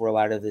think that's where a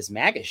lot of this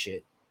MAGA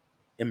shit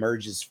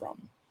emerges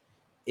from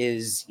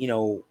is,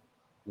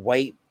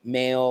 white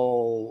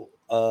male,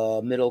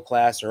 middle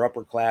class or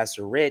upper class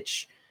or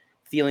rich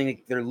feeling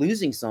like they're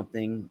losing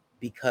something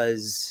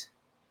because,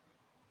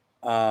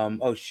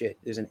 oh shit,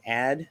 there's an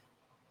ad.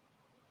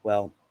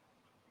 Well,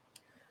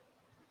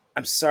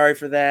 I'm sorry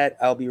for that.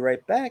 I'll be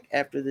right back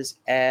after this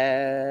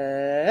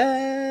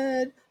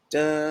ad.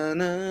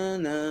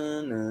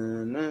 Okay,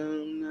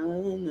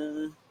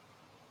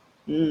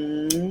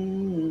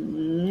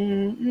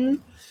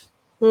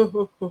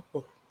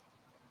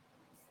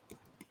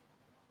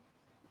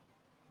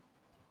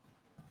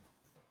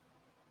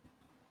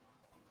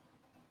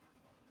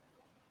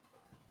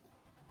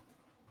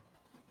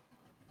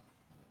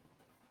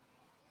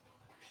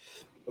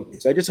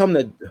 so I just hummed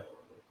the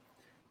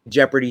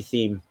Jeopardy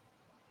theme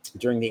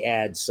during the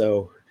ad,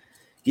 so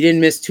you didn't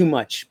miss too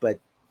much.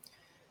 But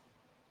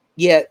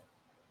yeah,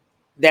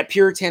 that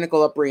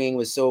puritanical upbringing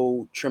was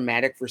so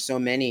traumatic for so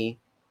many.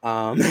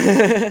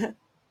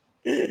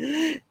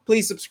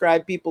 Please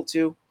subscribe, people,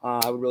 too.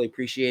 I would really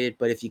appreciate it.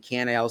 But if you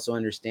can, I also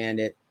understand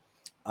it.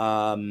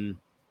 If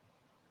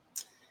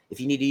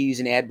you need to use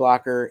an ad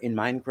blocker in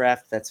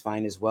Minecraft, that's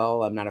fine as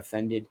well. I'm not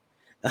offended.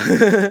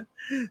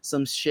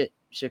 Some shit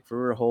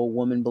for a whole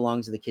woman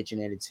belongs to the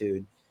kitchen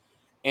attitude.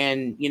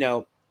 And,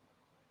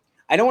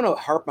 I don't want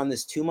to harp on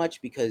this too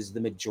much because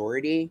the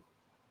majority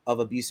of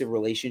abusive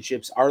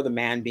relationships are the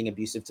man being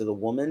abusive to the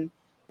woman.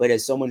 But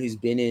as someone who's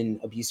been in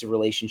abusive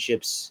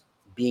relationships,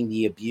 being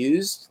the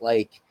abused,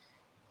 like,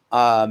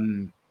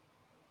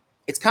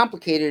 it's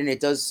complicated and it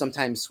does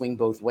sometimes swing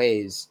both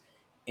ways.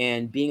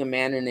 And being a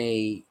man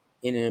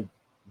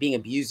being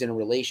abused in a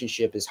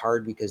relationship is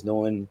hard because no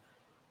one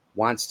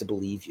wants to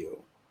believe you,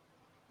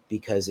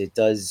 because it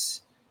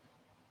does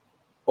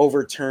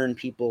overturn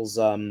people's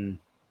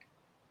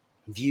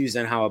views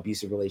on how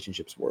abusive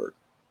relationships work.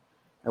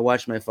 I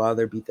watched my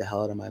father beat the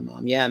hell out of my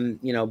mom. Yeah,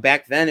 and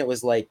back then it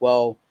was like,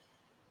 well,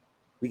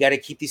 we got to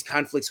keep these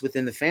conflicts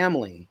within the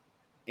family.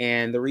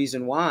 And the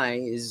reason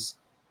why is,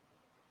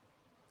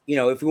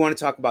 if we want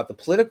to talk about the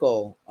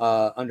political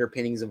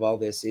underpinnings of all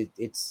this,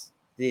 it's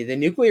the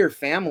nuclear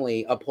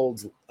family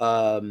upholds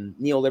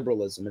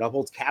neoliberalism. It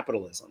upholds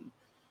capitalism.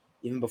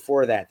 Even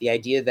before that, the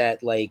idea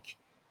that like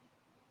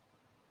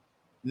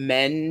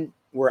men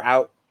were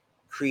out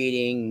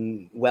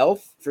creating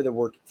wealth for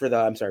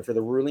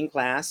the ruling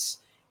class,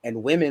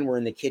 and women were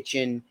in the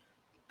kitchen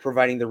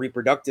providing the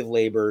reproductive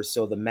labor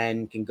so the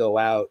men can go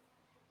out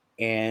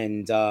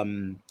and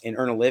earn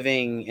a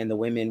living, and the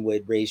women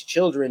would raise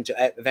children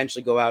to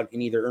eventually go out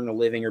and either earn a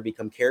living or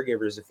become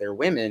caregivers if they're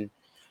women.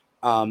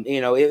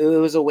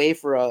 It was a way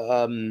for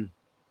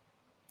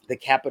the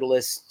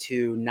capitalists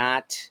to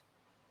not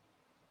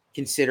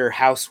consider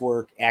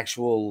housework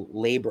actual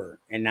labor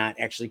and not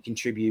actually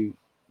contribute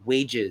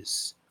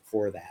wages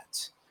for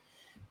that.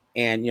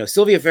 And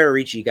Sylvia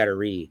Federici, you got to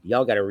read.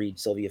 Y'all got to read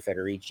Sylvia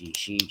Federici.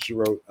 She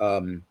wrote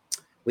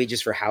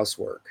Wages for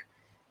Housework,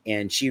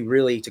 and she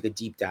really took a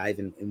deep dive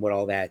in what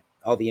all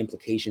the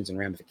implications and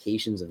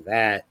ramifications of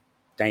that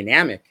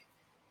dynamic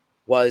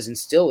was and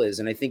still is.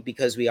 And I think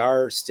because we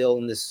are still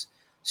in this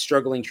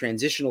struggling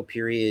transitional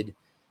period,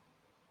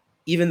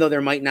 even though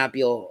there might not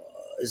be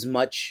as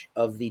much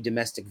of the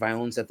domestic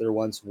violence that there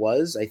once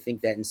was, I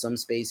think that in some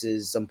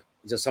spaces,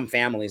 some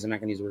families, I'm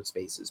not going to use the word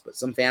spaces, but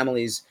some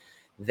families,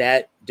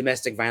 that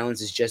domestic violence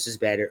is just as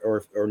bad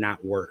or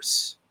not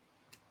worse,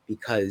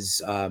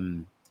 because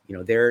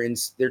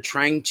they're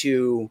trying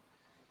to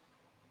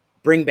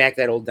bring back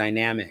that old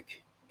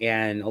dynamic,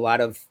 and a lot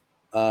of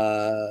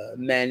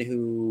men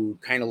who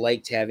kind of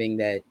liked having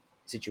that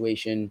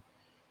situation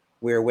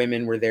where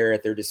women were there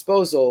at their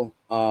disposal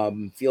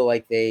feel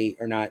like they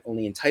are not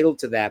only entitled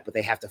to that, but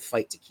they have to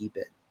fight to keep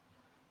it.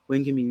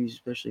 Women can be used,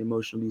 especially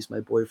emotional abuse. My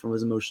boyfriend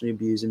was emotionally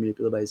abused and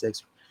manipulated by his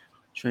ex,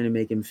 trying to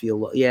make him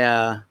feel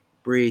yeah.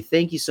 Bree,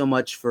 thank you so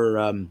much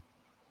for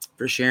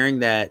sharing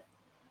that.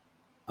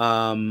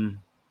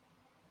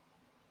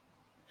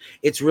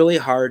 It's really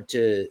hard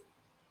to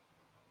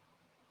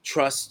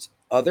trust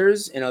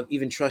others and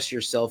even trust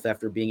yourself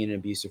after being in an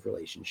abusive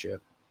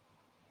relationship.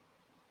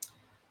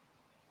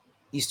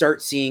 You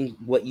start seeing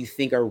what you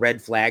think are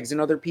red flags in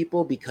other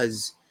people,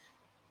 because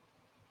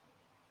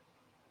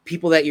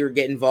people that you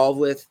get involved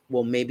with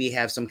will maybe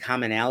have some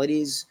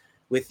commonalities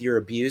with your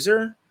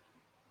abuser,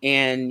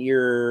 and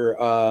your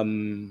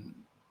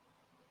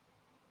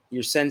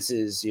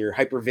senses, your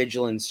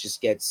hypervigilance just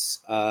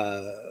gets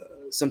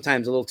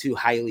sometimes a little too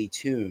highly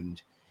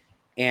tuned,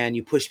 and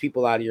you push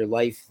people out of your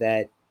life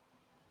that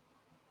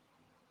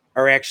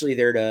are actually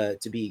there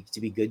to be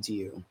good to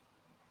you.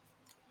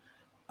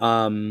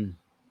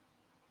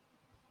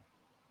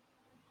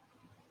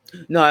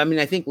 No, I mean,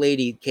 I think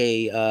Lady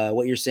K,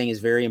 what you're saying is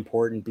very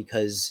important,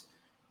 because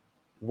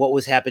what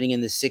was happening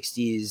in the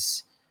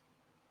 60s,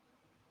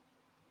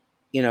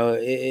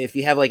 if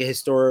you have like a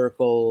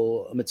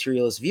historical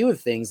materialist view of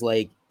things,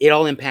 like it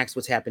all impacts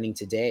what's happening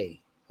today.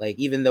 Like,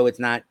 even though it's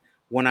not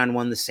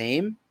one-on-one the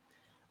same,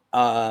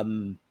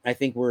 I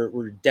think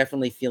we're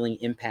definitely feeling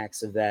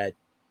impacts of that,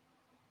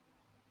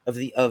 of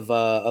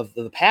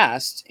the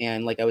past.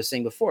 And like I was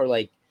saying before,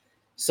 like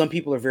some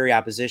people are very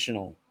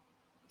oppositional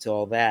to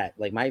all that.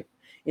 Like if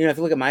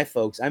you look at my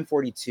folks, I'm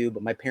 42,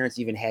 but my parents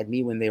even had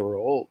me when they were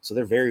old, so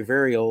they're very,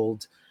 very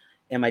old.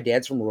 And my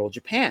dad's from rural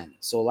Japan,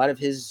 so a lot of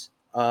his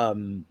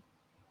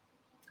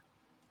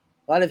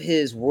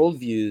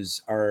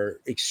worldviews are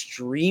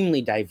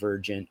extremely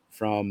divergent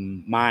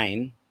from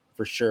mine,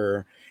 for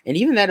sure, and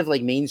even that of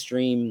like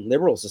mainstream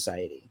liberal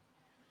society.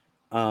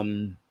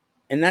 And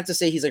not to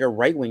say he's like a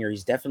right winger,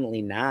 he's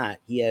definitely not.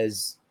 He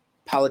has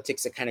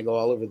politics that kind of go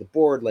all over the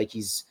board. Like,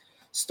 he's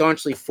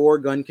staunchly for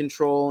gun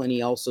control, and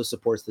he also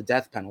supports the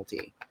death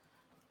penalty.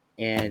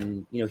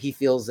 And he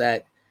feels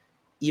that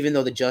even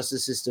though the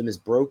justice system is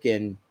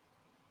broken,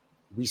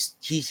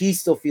 he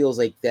still feels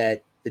like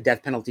that the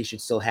death penalty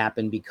should still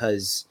happen,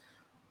 because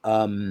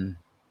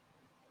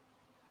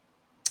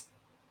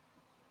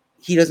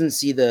he doesn't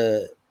see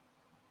the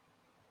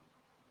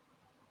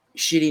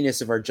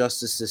shittiness of our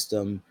justice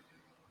system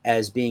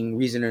as being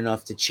reason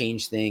enough to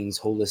change things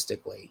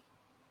holistically.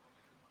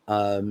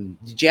 The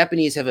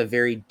Japanese have a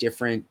very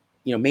different,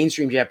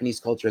 mainstream Japanese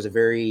culture has a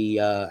very,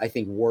 I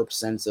think, warped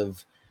sense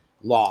of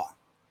law.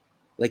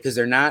 Like, because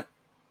they're not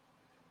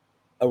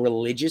a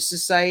religious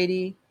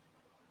society,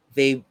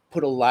 they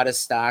put a lot of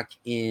stock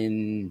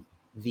in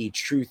the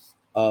truth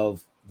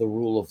of the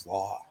rule of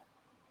law.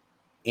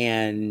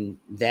 And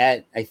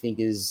that, I think,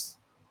 is,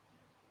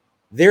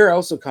 they're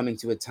also coming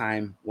to a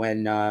time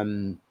when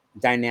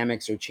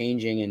dynamics are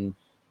changing. And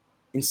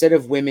instead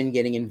of women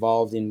getting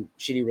involved in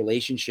shitty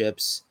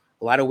relationships,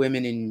 a lot of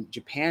women in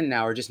Japan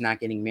now are just not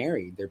getting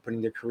married. They're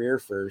putting their career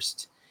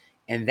first.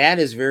 And that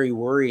is very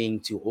worrying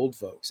to old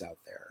folks out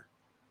there,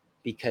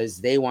 because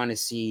they want to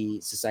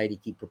see society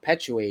keep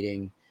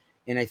perpetuating.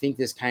 And I think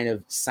this kind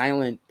of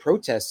silent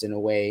protest, in a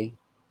way,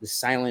 the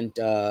silent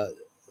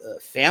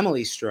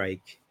family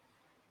strike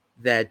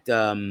that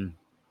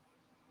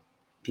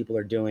people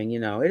are doing,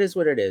 it is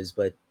what it is.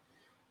 But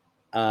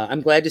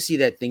I'm glad to see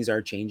that things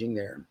are changing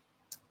there.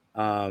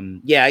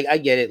 Yeah, I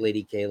get it,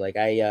 Lady K. Like,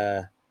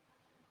 I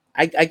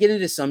get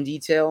into some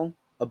detail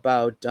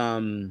about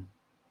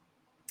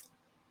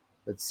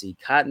let's see,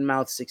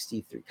 Cottonmouth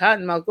 63.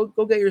 Cottonmouth,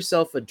 go get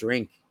yourself a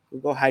drink.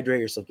 Go hydrate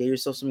yourself. Get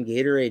yourself some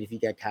Gatorade if you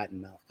got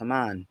Cottonmouth. Come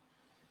on.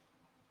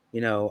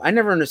 I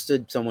never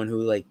understood someone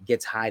who like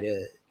gets high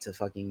to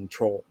fucking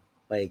troll.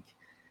 Like,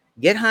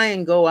 get high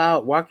and go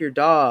out, walk your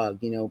dog,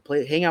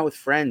 hang out with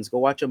friends, go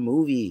watch a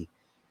movie.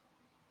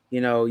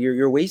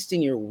 You're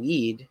wasting your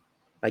weed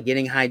by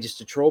getting high just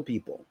to troll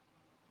people.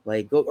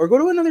 Like, go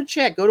to another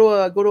chat, go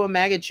to a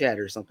MAGA chat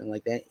or something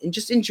like that, and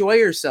just enjoy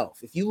yourself.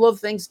 If you love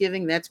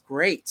Thanksgiving, that's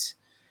great.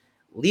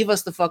 Leave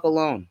us the fuck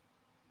alone.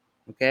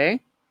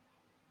 Okay?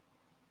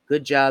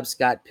 Good job,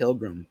 Scott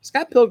Pilgrim.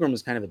 Scott Pilgrim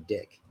was kind of a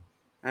dick.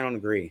 I don't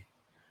agree.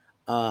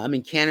 I'm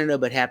in Canada,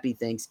 but happy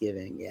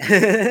Thanksgiving.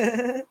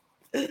 Yeah.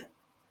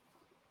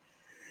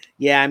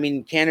 Yeah, I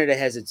mean, Canada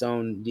has its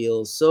own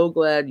deals. So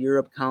glad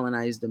Europe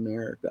colonized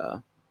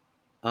America.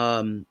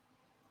 Um,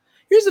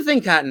 Here's the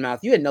thing,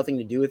 Cottonmouth. You had nothing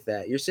to do with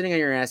that. You're sitting on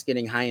your ass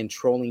getting high and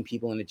trolling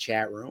people in the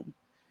chat room.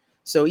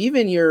 So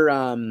even your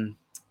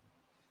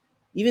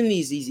even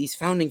these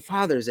founding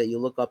fathers that you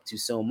look up to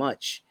so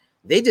much,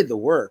 they did the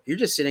work. You're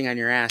just sitting on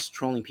your ass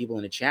trolling people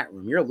in the chat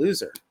room. You're a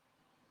loser.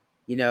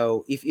 You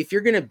know, if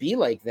you're gonna be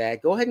like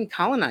that, go ahead and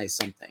colonize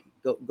something.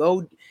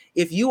 Go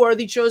if you are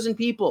the chosen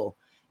people,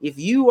 if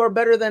you are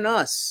better than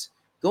us,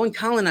 go and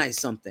colonize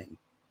something.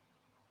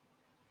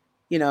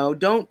 You know,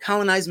 don't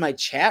colonize my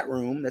chat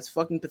room. That's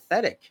fucking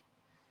pathetic.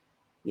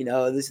 You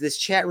know, this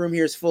chat room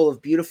here is full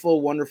of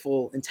beautiful,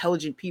 wonderful,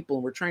 intelligent people,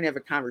 and we're trying to have a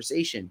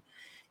conversation.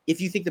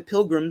 If you think the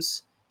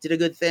Pilgrims did a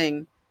good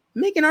thing,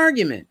 make an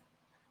argument.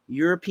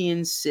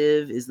 European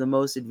Civ is the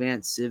most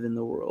advanced Civ in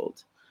the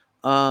world.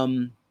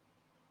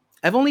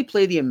 I've only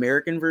played the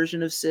American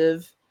version of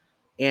Civ,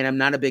 and I'm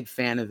not a big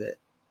fan of it.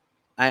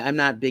 I'm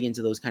not big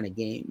into those kind of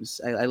games.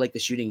 I like the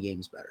shooting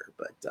games better.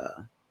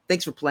 But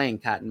thanks for playing,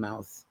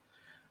 Cottonmouth.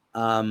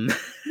 Um,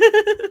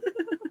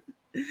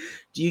 do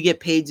you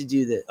get paid to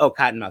do this? Oh,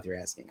 Cottonmouth, you're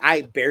asking.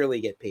 I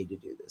barely get paid to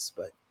do this,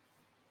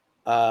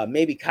 but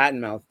maybe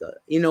Cottonmouth does.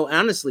 You know,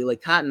 honestly,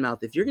 like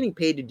Cottonmouth, if you're getting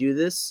paid to do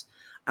this,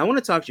 I want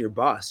to talk to your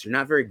boss. You're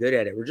not very good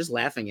at it. We're just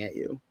laughing at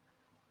you.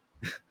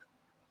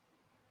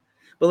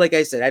 But like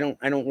I said,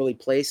 I don't really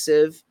play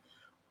Civ.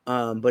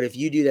 But if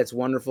you do, that's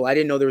wonderful. I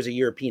didn't know there was a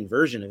European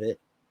version of it.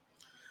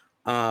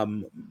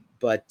 Um,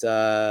 but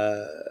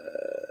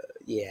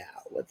yeah,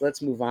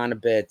 let's move on a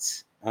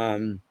bit.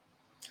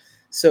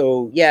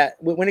 So yeah,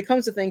 when it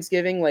comes to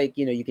Thanksgiving, like,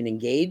 you know, you can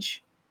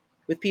engage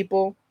with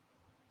people,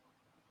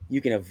 you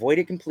can avoid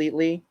it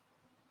completely,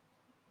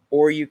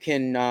 or you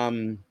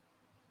can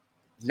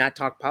not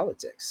talk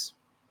politics.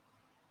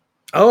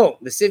 Oh,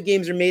 the Civ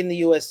games are made in the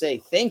USA,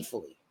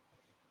 thankfully.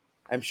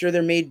 I'm sure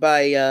they're made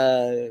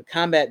by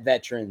combat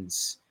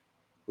veterans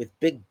with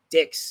big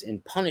dicks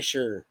and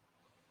Punisher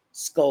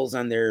skulls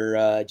on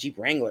their Jeep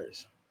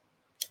Wranglers.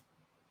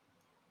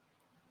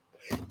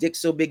 Dicks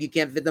so big you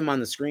can't fit them on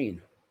the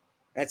screen.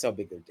 That's how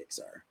big their dicks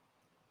are.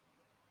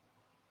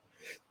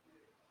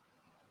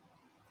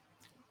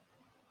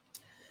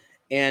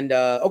 And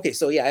okay,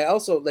 so yeah, I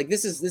also like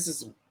this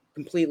is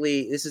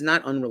completely, this is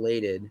not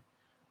unrelated.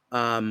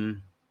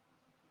 Um,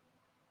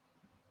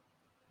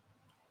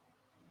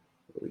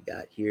 what we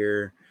got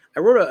here? I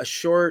wrote a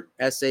short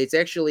essay. It's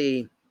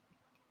actually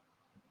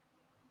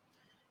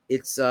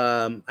it's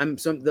I'm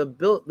some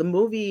the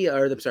movie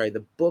or the sorry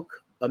the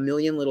book A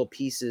Million Little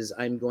Pieces.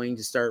 I'm going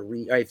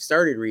to I've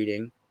started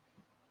reading.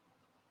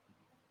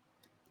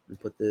 And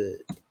put the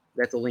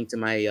that's a link to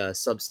my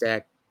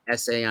Substack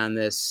essay on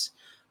this.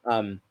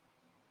 Um,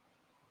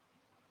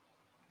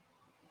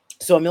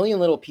 so A Million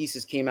Little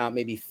Pieces came out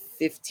maybe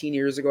 15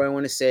 years ago, I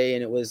want to say,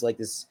 and it was like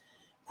this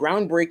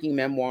groundbreaking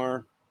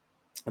memoir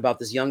about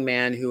this young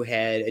man who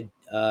had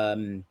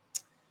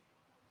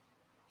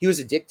he was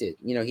addicted.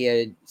 You know, he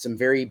had some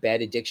very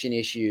bad addiction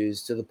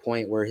issues to the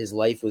point where his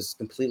life was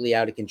completely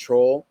out of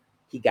control.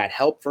 He got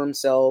help for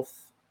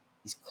himself.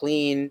 He's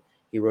clean.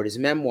 He wrote his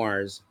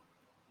memoirs,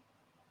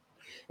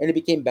 and it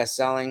became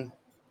best-selling.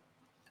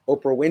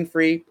 Oprah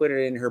Winfrey put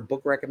it in her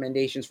book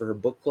recommendations for her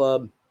book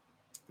club.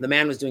 The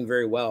man was doing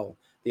very well.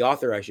 The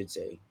author, I should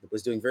say,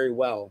 was doing very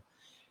well.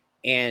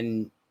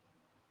 And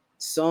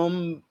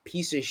some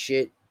piece of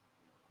shit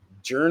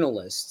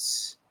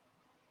journalists,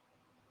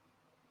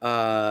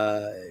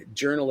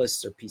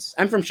 journalists or pieces.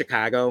 I'm from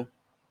Chicago.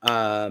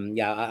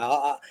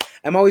 Yeah,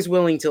 I'm always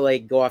willing to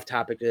like go off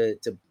topic to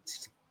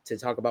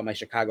talk about my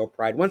Chicago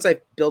pride. Once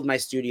I build my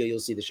studio, you'll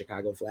see the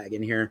Chicago flag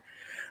in here.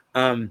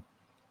 But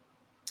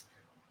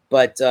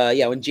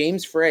yeah, when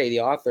James Frey,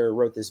 the author,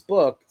 wrote this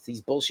book,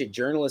 these bullshit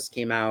journalists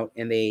came out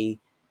and they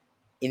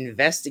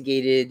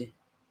investigated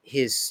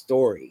his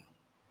story,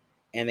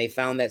 and they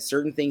found that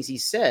certain things he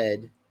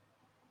said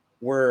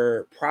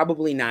were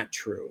probably not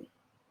true.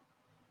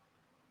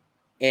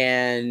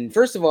 And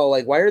first of all,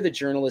 like, why are the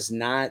journalists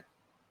not,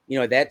 you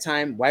know, at that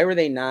time, why were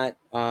they not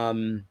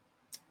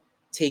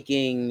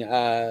taking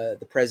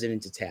the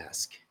president to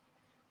task?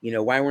 You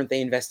know, why weren't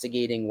they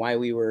investigating why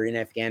we were in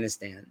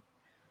Afghanistan?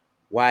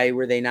 Why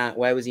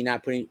was he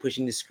not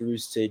pushing the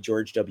screws to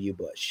George W.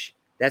 Bush?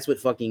 That's what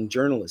fucking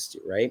journalists do,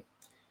 right?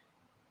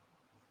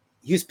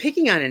 He was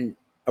picking on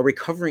a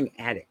recovering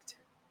addict.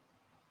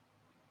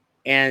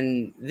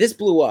 And this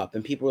blew up,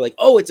 and people were like,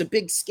 oh, it's a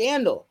big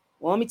scandal.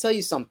 Well, let me tell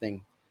you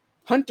something.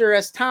 Hunter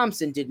S.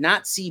 Thompson did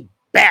not see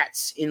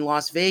bats in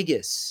Las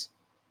Vegas.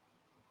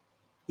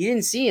 He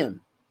didn't see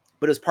them,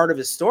 but as part of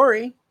his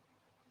story,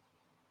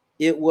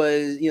 it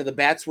was, you know, the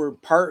bats were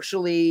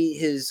partially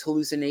his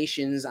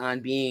hallucinations on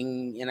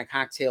being in a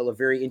cocktail of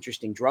very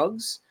interesting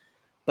drugs,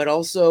 but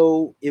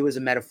also it was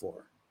a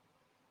metaphor.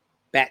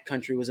 Bat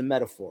country was a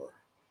metaphor.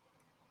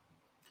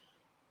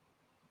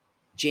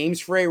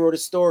 James Frey wrote a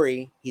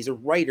story. He's a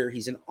writer.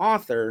 He's an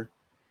author.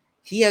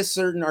 He has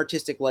certain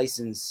artistic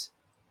license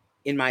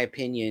in my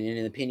opinion, and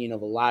in the opinion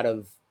of a lot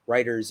of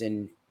writers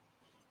and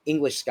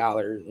English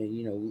scholars,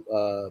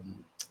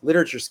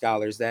 literature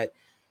scholars, that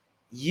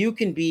you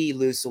can be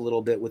loose a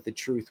little bit with the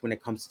truth when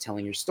it comes to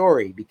telling your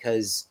story.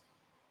 Because,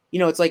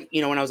 it's like,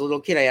 when I was a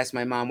little kid, I asked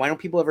my mom, why don't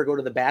people ever go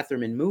to the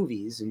bathroom in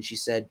movies? And she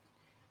said,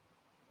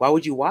 why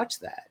would you watch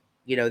that?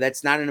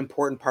 That's not an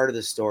important part of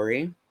the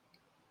story.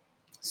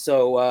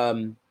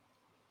 So,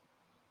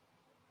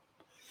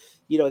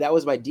 that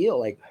was my deal.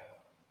 Like,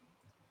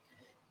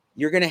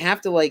 you're going to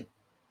have to like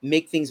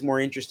make things more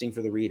interesting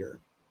for the reader.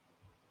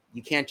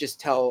 You can't just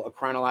tell a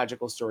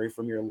chronological story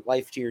from your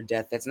life to your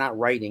death. That's not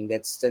writing.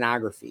 That's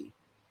stenography.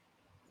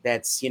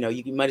 That's, you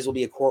might as well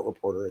be a court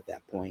reporter at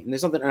that point. And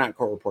there's something, not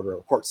court reporter,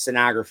 a court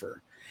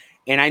stenographer.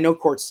 And I know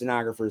court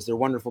stenographers, they're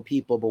wonderful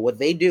people, but what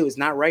they do is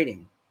not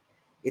writing.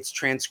 It's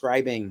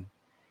transcribing.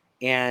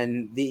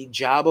 And the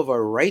job of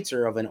a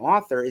writer, of an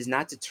author, is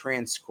not to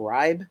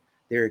transcribe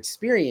their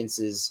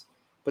experiences,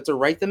 but to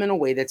write them in a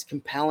way that's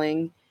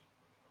compelling,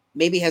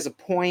 maybe has a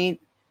point,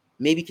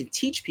 maybe can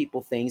teach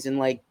people things. And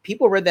like,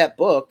 people read that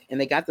book and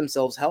they got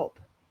themselves help.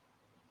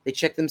 They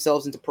checked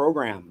themselves into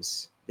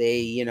programs.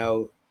 They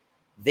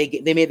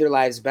made their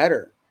lives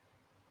better.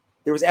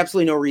 There was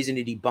absolutely no reason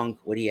to debunk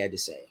what he had to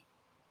say.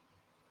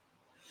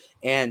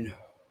 And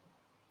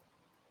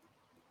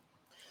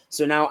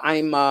so now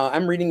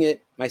I'm reading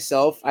it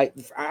myself.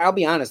 I'll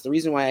be honest, the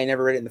reason why I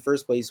never read it in the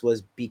first place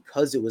was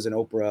because it was an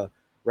Oprah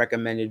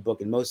recommended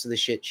book, and most of the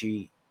shit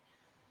she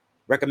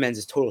recommends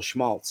is total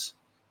schmaltz.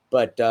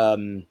 But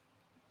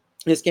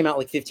this came out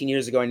like 15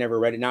 years ago. I never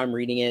read it. Now I'm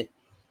reading it,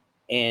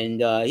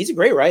 and he's a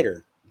great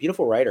writer,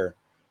 beautiful writer.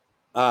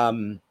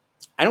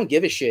 I don't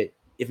give a shit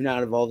if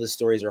not of all the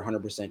stories are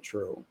 100%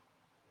 true.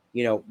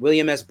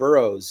 William S.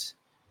 Burroughs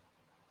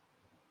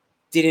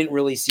didn't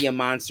really see a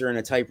monster in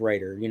a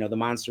typewriter. The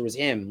monster was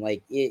him.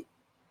 Like, it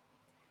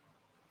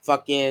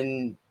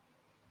fucking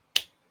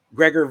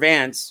Gregor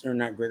Vance, or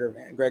not Gregor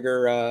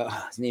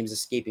Vance, his name's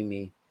escaping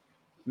me.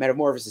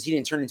 Metamorphosis. He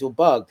didn't turn into a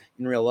bug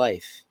in real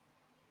life.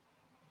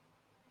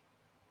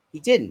 He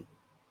didn't.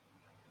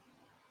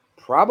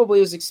 Probably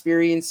was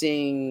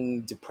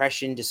experiencing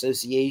depression,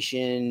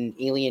 dissociation,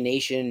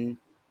 alienation,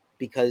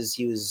 because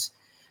he was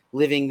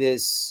living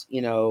this,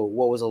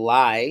 what was a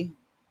lie.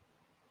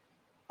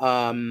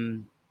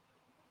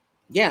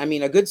 Yeah, I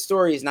mean, a good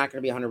story is not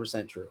going to be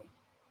 100% true.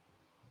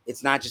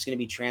 It's not just going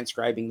to be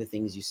transcribing the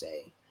things you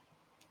say.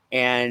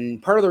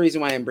 And part of the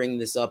reason why I'm bringing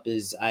this up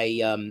is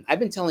I've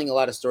been telling a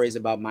lot of stories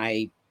about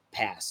my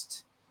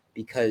past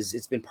because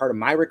it's been part of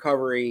my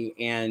recovery.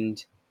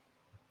 And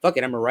fuck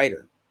it, I'm a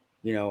writer.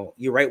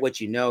 You write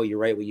what you know, you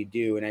write what you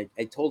do. And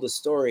I told a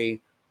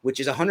story, which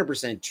is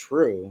 100%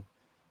 true,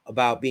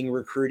 about being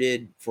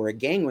recruited for a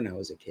gang when I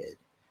was a kid.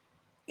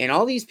 And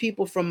all these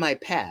people from my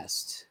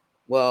past,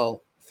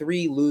 well,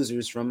 3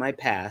 losers from my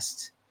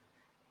past,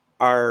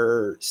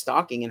 are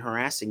stalking and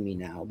harassing me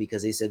now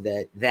because they said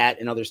that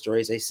and other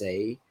stories I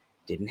say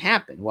didn't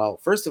happen. Well,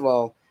 first of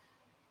all,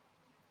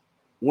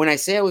 when I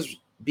say I was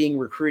being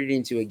recruited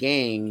into a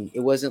gang,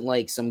 it wasn't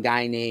like some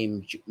guy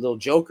named Little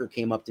Joker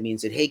came up to me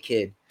and said, hey,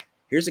 kid,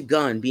 here's a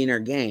gun, be in our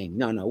gang.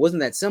 No, it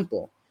wasn't that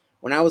simple.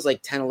 When I was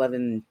like 10,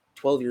 11,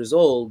 12 years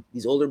old,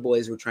 these older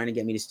boys were trying to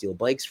get me to steal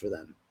bikes for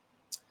them.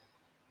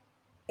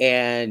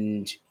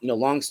 And,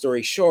 long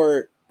story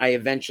short, I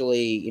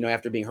eventually,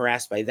 after being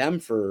harassed by them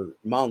for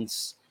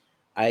months,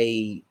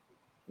 I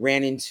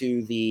ran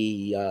into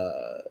the,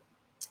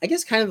 I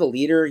guess kind of the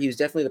leader. He was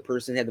definitely the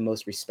person who had the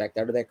most respect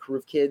out of that crew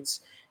of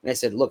kids. And I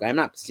said, look, I'm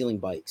not stealing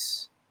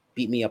bikes.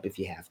 Beat me up if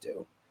you have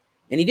to.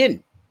 And he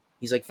didn't.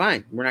 He's like,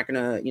 fine, we're not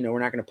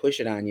gonna push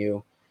it on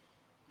you.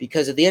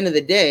 Because at the end of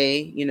the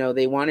day,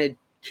 they wanted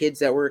kids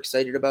that were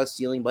excited about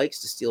stealing bikes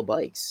to steal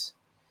bikes.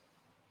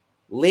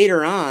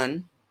 Later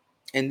on,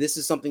 and this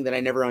is something that I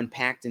never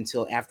unpacked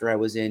until after I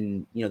was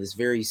in, this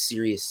very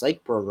serious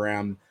psych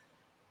program,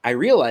 I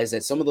realized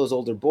that some of those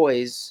older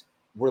boys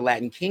were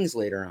Latin Kings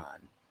later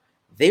on.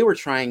 They were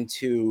trying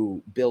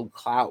to build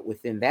clout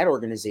within that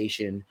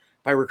organization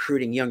by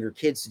recruiting younger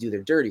kids to do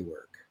their dirty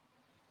work.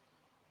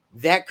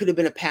 That could have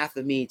been a path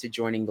of me to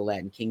joining the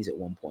Latin Kings at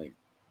one point.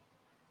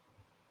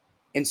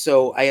 And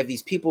so I have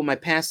these people in my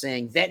past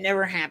saying, that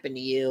never happened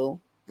to you.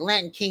 The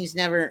Latin Kings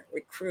never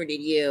recruited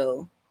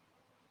you.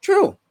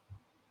 True.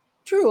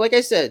 Like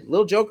I said,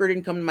 Little Joker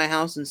didn't come to my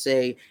house and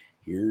say,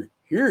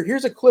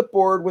 here's a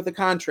clipboard with a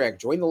contract,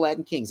 join the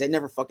Latin Kings. That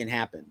never fucking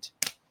happened.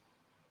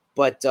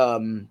 But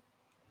then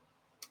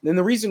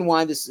the reason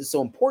why this is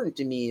so important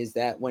to me is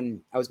that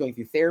when I was going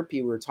through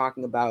therapy, we were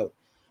talking about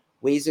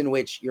ways in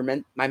which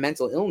my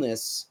mental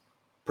illness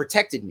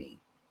protected me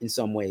in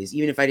some ways,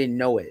 even if I didn't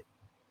know it.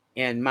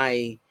 And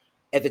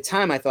at the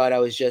time, I thought I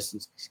was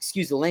just,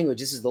 excuse the language,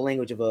 this is the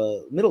language of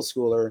a middle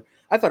schooler.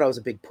 I thought I was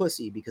a big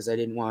pussy because I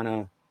didn't want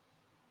to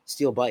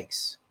steal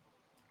bikes.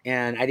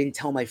 And I didn't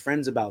tell my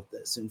friends about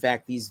this. In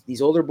fact,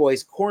 these older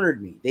boys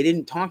cornered me. They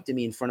didn't talk to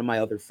me in front of my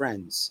other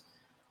friends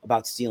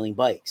about stealing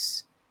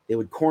bikes. They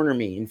would corner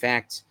me. In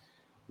fact,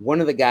 one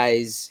of the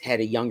guys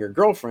had a younger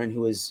girlfriend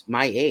who was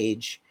my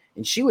age,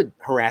 And she would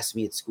harass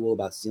me at school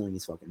about stealing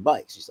these fucking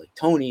bikes. She's like,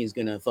 Tony is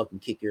gonna fucking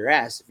kick your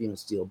ass if you don't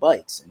steal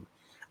bikes. And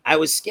I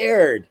was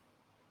scared.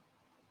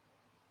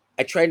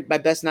 I tried my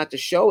best not to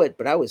show it,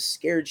 but I was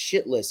scared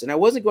shitless. And I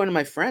wasn't going to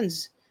my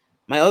friends,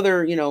 my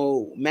other,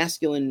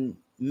 masculine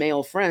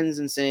male friends,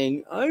 and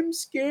saying, I'm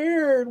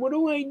scared. What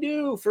do I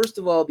do? First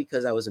of all,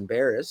 because I was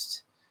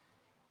embarrassed.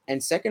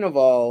 And second of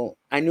all,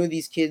 I knew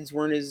these kids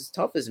weren't as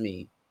tough as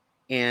me.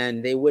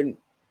 And they wouldn't,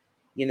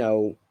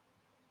 it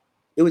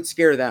would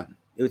scare them.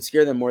 It would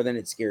scare them more than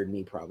it scared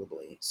me,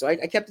 probably. So I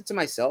kept it to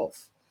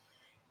myself.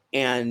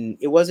 And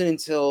it wasn't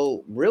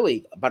until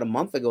really about a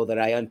month ago that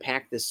I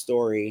unpacked this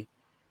story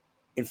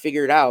and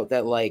figured out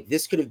that, like,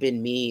 this could have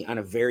been me on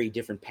a very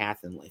different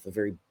path in life, a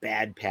very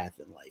bad path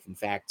in life. In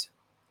fact,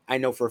 I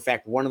know for a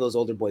fact one of those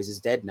older boys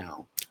is dead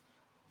now.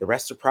 The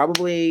rest are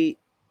probably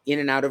in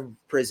and out of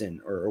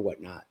prison or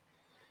whatnot.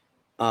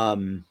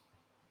 I'm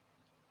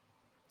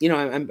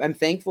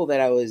thankful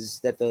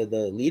that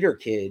the leader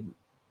kid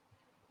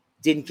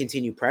didn't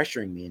continue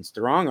pressuring me and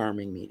strong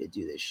arming me to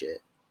do this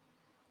shit.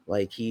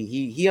 Like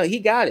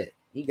he got it.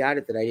 He got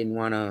it that I didn't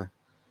want to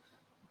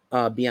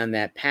be on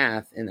that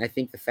path. And I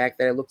think the fact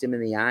that I looked him in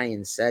the eye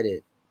and said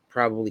it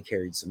probably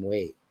carried some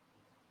weight.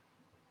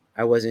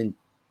 I wasn't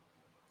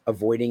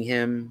avoiding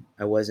him.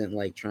 I wasn't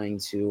like trying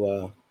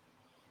to,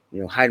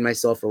 hide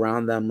myself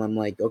around them. I'm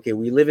like, okay,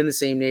 we live in the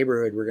same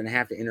neighborhood. We're going to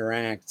have to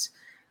interact.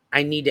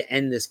 I need to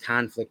end this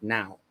conflict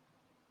now.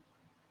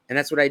 And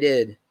that's what I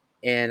did.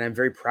 And I'm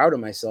very proud of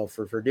myself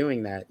for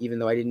doing that, even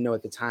though I didn't know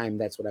at the time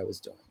that's what I was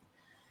doing.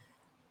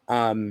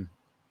 And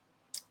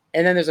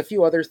then there's a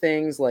few other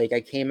things, like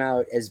I came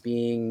out as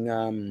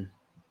being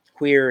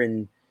queer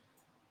and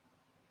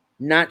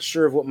not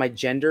sure of what my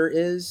gender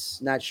is,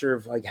 not sure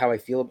of like how I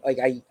feel.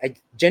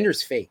 Like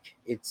gender's fake.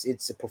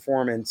 It's a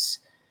performance,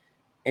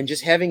 and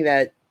just having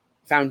that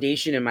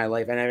foundation in my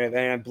life, and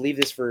I believe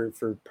this for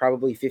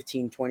probably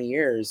 15, 20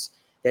 years,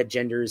 that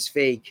gender is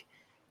fake.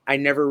 I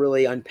never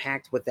really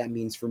unpacked what that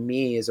means for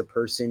me as a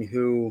person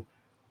who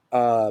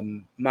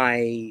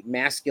my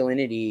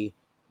masculinity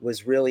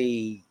was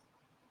really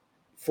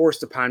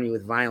forced upon me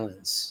with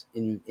violence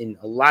in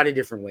a lot of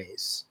different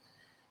ways.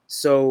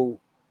 So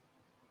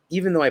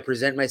even though I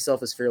present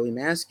myself as fairly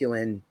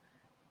masculine,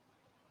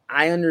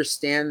 I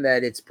understand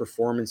that it's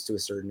performance to a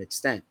certain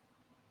extent.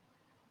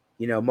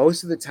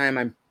 Most of the time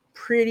I'm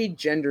pretty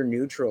gender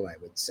neutral, I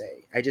would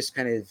say. I just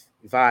kind of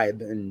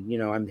vibe and,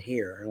 I'm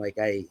here. Like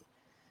I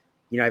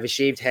have a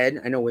shaved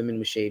head. I know women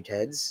with shaved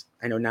heads.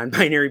 I know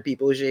non-binary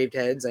people with shaved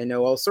heads. I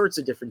know all sorts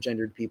of different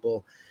gendered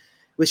people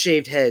with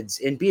shaved heads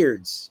and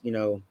beards,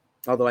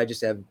 although I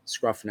just have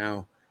scruff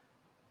now.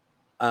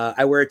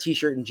 I wear a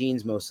t-shirt and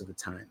jeans most of the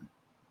time.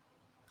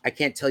 I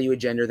can't tell you a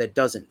gender that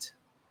doesn't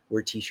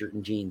wear t-shirt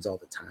and jeans all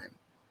the time.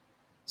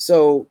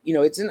 So,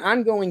 it's an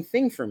ongoing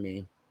thing for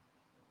me.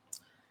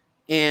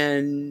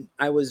 And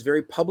I was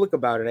very public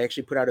about it. I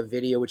actually put out a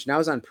video, which now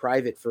is on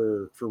private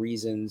for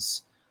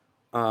reasons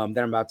that I'm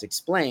about to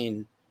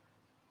explain.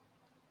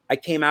 I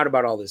came out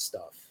about all this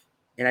stuff,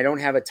 and I don't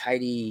have a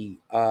tidy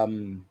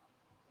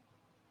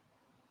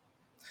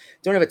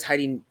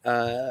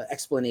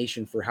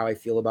explanation for how I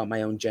feel about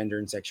my own gender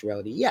and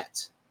sexuality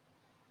yet.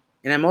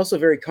 And I'm also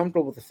very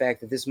comfortable with the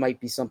fact that this might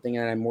be something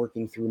that I'm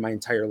working through my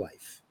entire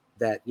life.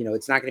 That,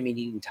 it's not going to be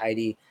neat and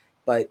tidy,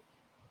 but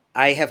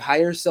I have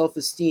higher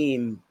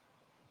self-esteem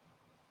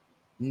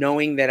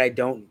knowing that I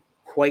don't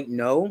quite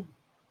know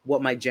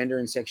what my gender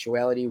and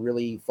sexuality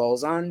really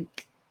falls on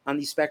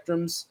these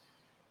spectrums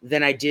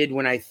than I did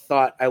when I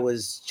thought I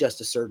was just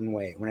a certain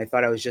way. When I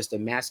thought I was just a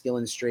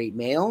masculine straight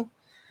male,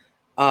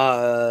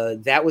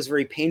 that was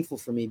very painful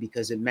for me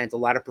because it meant a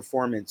lot of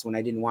performance when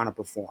I didn't want to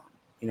perform.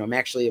 I'm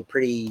actually a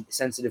pretty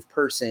sensitive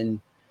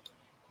person,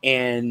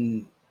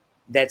 and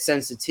that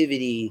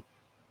sensitivity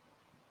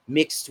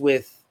mixed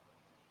with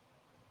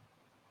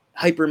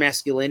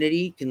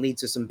hypermasculinity can lead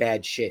to some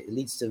bad shit. It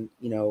leads to,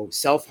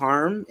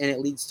 self-harm, and it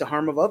leads to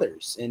harm of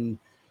others. And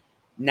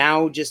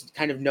now just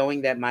kind of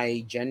knowing that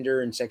my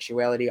gender and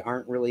sexuality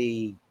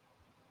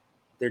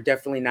they're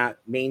definitely not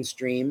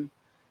mainstream,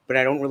 but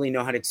I don't really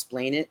know how to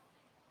explain it.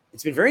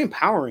 It's been very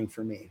empowering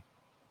for me.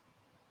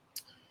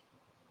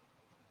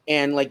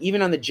 And like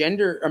even on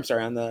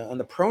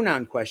the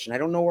pronoun question, I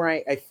don't know where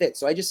I fit.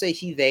 So I just say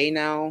he, they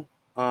now,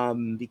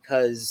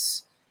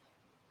 because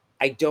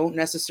I don't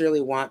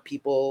necessarily want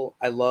people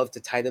I love to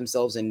tie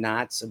themselves in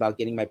knots about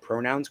getting my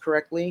pronouns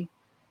correctly,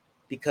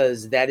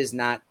 because that is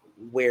not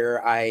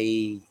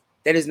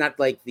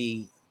like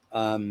the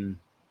kind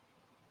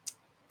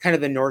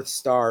of the North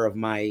Star of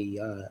my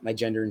my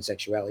gender and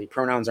sexuality.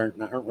 Pronouns aren't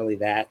really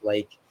that.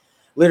 Like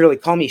literally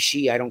call me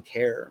she, I don't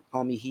care.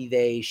 Call me he,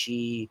 they,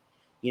 she,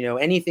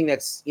 anything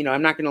that's,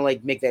 I'm not going to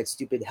like make that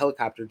stupid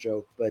helicopter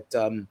joke, but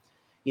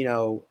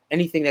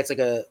anything that's like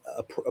a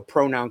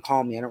pronoun,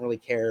 call me, I don't really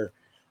care.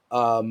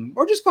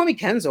 Or just call me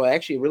Kenzo. I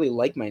actually really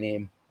like my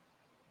name.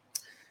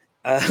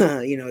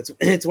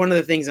 It's one of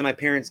the things that my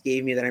parents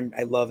gave me that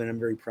I love and I'm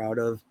very proud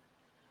of.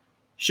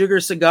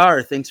 Sugar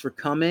Cigar, thanks for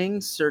coming.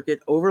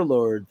 Circuit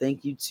Overlord,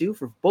 thank you too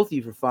for both of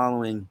you for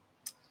following.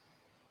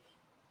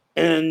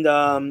 And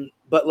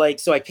but like,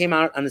 so I came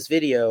out on this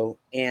video,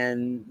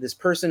 and this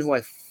person who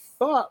I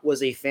thought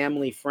was a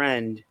family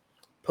friend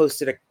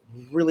posted a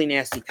really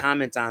nasty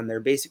comment on there,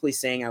 basically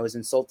saying I was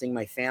insulting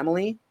my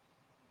family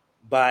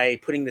by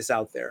putting this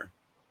out there,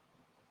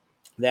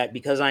 that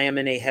because I am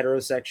in a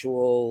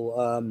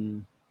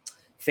heterosexual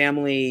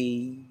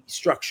family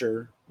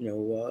structure,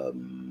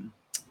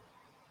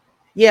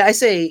 yeah, I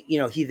say,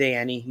 he, they,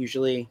 any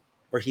usually,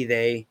 or he,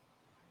 they.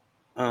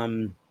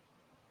 Um,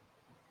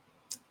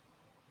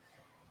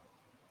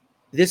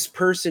 this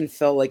person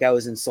felt like I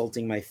was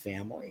insulting my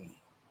family.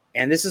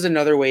 And this is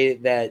another way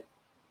that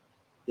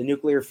the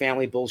nuclear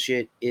family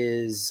bullshit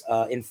is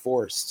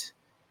enforced.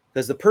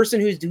 Because the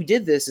person who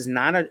did this is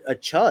not a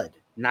chud,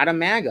 not a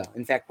MAGA.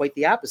 In fact, quite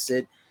the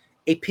opposite,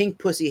 a pink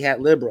pussy hat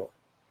liberal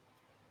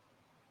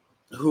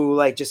who,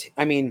 like, just,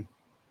 I mean,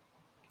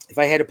 if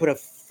I had to put a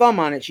thumb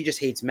on it, she just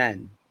hates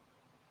men.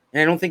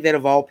 And I don't think that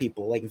of all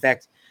people. Like, in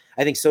fact,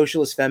 I think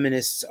socialist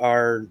feminists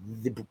are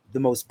the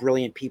most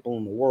brilliant people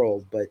in the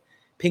world, but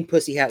pink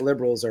pussy hat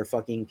liberals are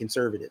fucking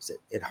conservatives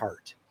at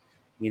heart.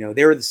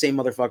 They were the same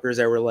motherfuckers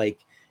that were like,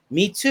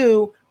 me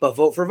too, but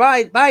vote for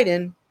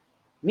Biden.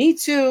 Me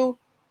too,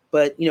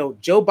 but,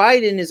 Joe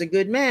Biden is a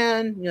good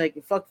man. You're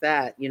like, fuck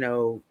that,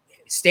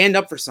 stand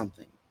up for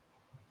something.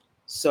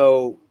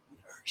 So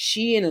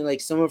she and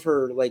like some of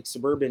her like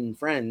suburban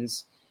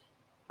friends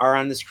are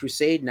on this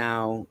crusade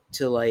now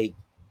to like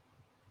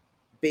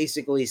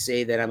basically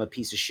say that I'm a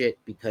piece of shit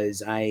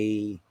because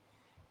I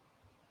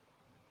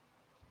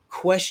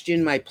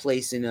question my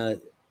place in a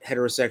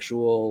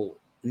heterosexual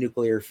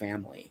nuclear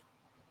family.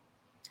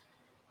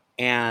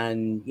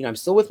 And, I'm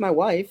still with my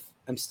wife.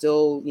 I'm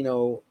still,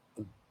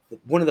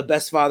 one of the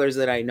best fathers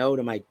that I know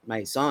to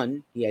my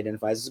son. He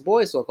identifies as a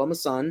boy, so I'll call him a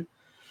son.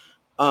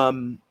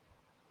 And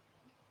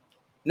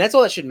that's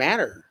all that should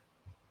matter.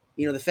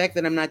 The fact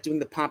that I'm not doing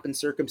the pomp and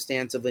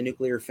circumstance of the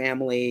nuclear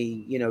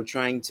family,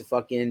 trying to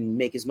fucking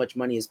make as much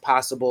money as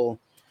possible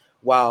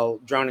while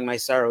drowning my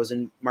sorrows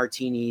in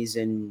martinis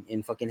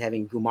and fucking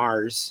having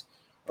gumars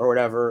or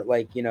whatever.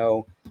 Like,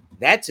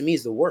 that to me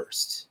is the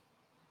worst.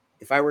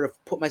 If I were to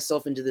put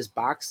myself into this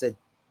box that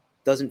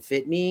doesn't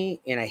fit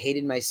me and I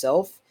hated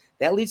myself,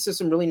 that leads to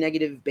some really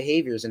negative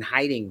behaviors and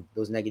hiding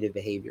those negative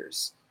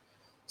behaviors.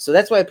 So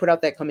that's why I put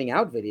out that coming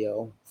out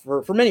video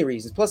for many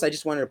reasons. Plus, I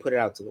just wanted to put it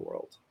out to the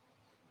world.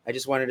 I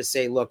just wanted to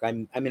say, look,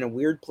 I'm in a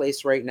weird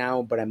place right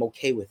now, but I'm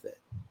okay with it.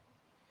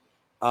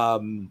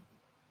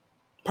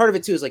 Part of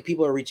it too is like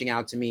people are reaching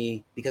out to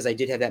me because I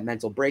did have that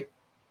mental break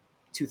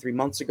 2-3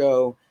 months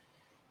ago.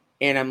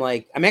 And I'm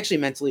like, I'm actually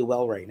mentally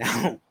well right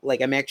now.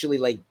 Like, I'm actually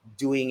like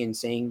doing and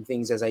saying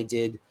things as I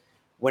did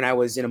when I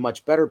was in a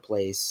much better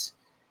place.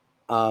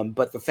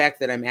 But the fact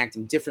that I'm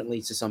acting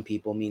differently to some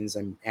people means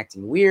I'm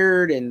acting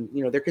weird, and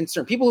they're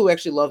concerned. People who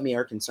actually love me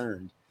are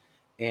concerned,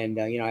 and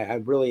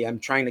I'm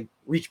trying to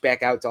reach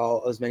back out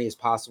to as many as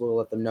possible to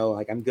let them know,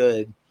 like, I'm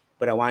good,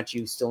 but I want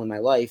you still in my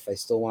life. I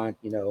still want,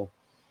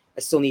 I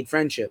still need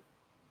friendship.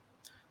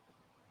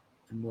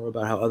 And more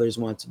about how others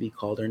want to be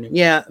called or named.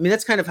 Yeah, I mean,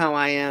 that's kind of how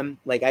I am.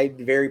 Like, I'm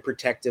very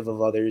protective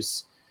of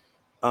others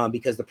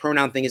because the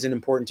pronoun thing isn't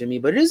important to me,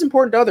 but it is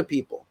important to other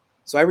people.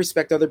 So I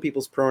respect other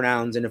people's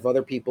pronouns, and if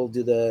other people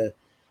do the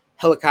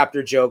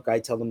helicopter joke, I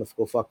tell them to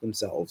go fuck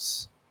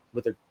themselves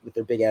with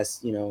their big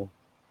ass,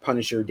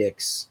 Punisher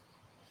dicks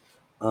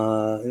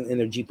and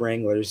their Jeep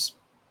Wranglers.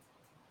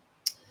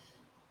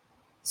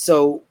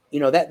 So,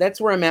 that's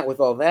where I'm at with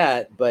all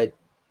that. But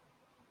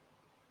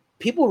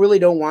people really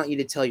don't want you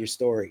to tell your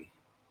story.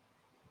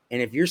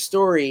 And if your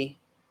story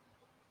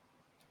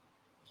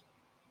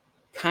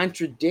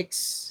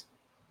contradicts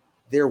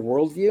their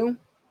worldview,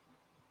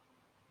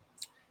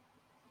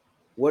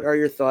 what are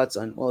your thoughts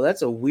on? Well,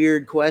 that's a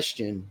weird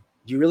question.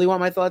 Do you really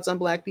want my thoughts on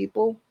Black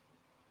people?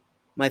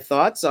 My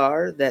thoughts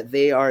are that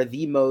they are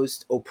the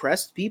most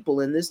oppressed people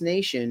in this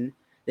nation.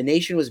 The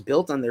nation was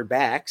built on their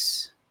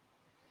backs,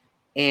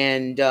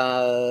 and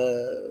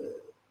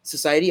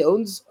society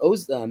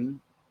owes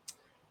them.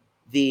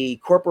 The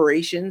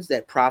corporations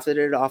that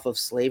profited off of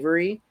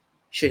slavery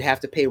should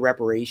have to pay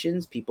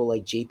reparations. People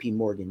like J.P.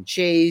 Morgan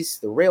Chase,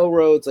 the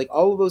railroads, like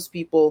all of those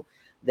people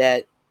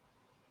that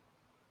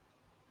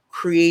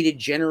created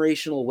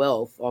generational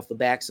wealth off the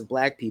backs of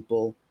Black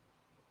people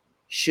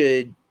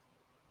should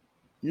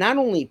not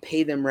only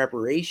pay them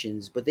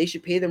reparations, but they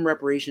should pay them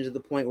reparations to the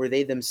point where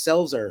they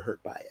themselves are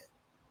hurt by it.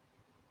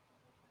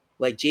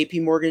 Like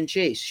JP Morgan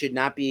Chase should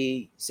not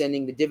be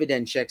sending the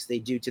dividend checks they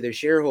do to their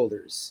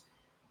shareholders.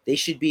 They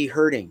should be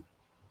hurting.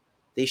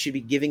 They should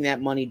be giving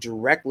that money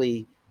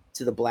directly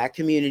to the Black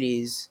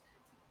communities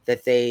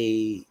that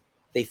they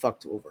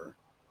fucked over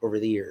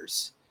the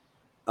years.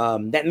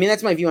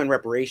 That's my view on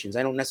reparations.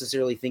 I don't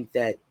necessarily think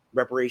that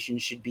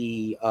reparations should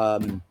be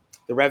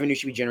the revenue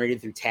should be generated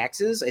through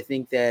taxes. I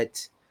think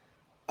that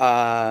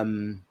why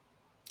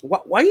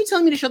are you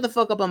telling me to shut the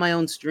fuck up on my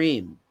own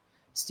stream,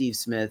 Steve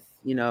Smith?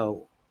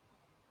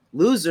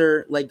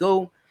 Loser. Like,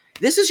 go.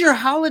 This is your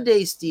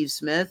holiday, Steve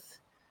Smith.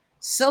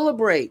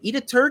 Celebrate. Eat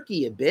a turkey,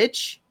 you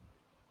bitch.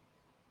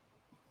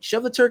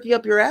 Shove the turkey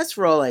up your ass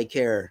for all I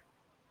care.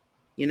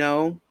 You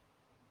know,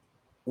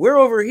 we're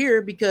over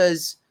here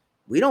because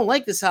we don't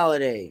like this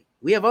holiday.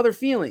 We have other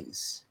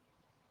feelings.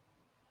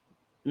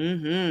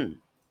 Mm-hmm.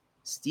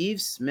 Steve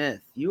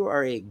Smith, you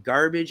are a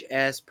garbage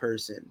ass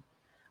person.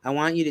 I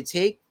want you to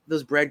take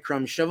those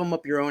breadcrumbs, shove them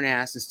up your own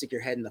ass, and stick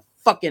your head in the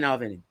fucking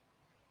oven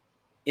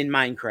in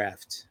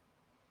Minecraft.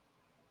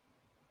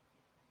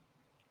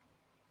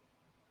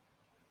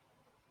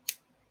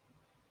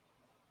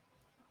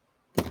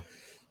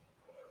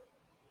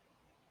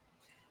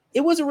 It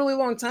was a really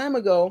long time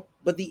ago,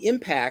 but the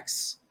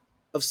impacts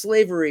of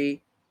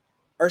slavery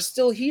are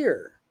still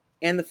here.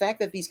 And the fact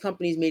that these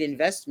companies made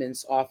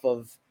investments off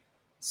of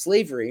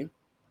slavery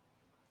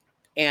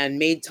and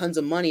made tons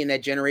of money, and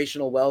that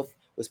generational wealth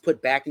was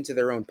put back into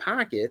their own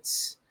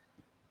pockets.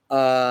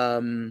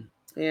 Yeah,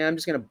 you're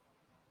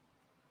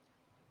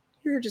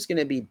just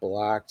gonna be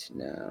blocked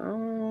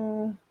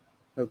now.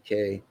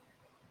 Okay.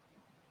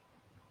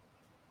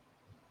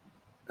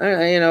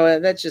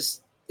 That's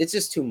just, it's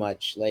just too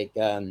much. Like,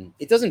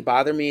 it doesn't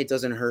bother me, it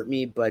doesn't hurt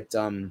me, but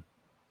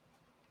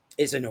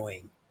it's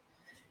annoying.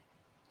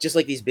 Just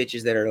like these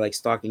bitches that are like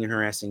stalking and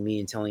harassing me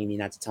and telling me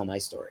not to tell my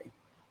story.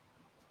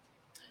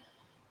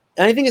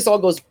 And I think this all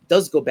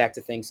does go back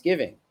to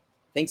Thanksgiving.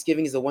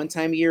 Thanksgiving is the one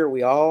time a year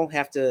we all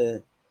have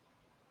to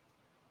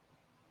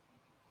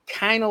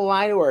kind of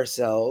lie to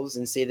ourselves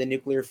and say the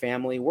nuclear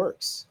family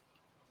works.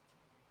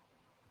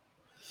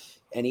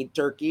 And eat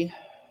turkey,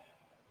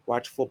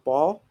 watch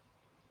football,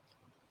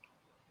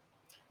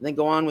 and then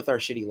go on with our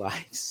shitty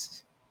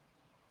lives.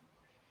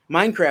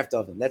 Minecraft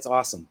oven, that's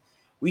awesome.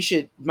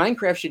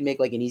 Minecraft should make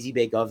like an easy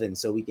bake oven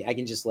so I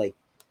can just like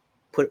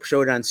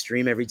show it on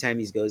stream every time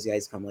these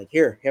guys come. Like,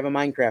 here, have a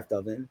Minecraft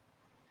oven.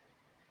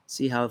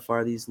 See how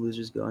far these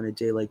losers go on a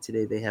day like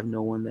today. They have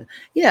no one that.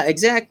 Yeah,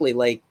 exactly.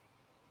 Like,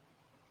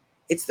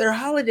 it's their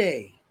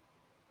holiday.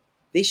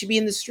 They should be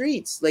in the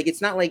streets. Like,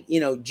 it's not like,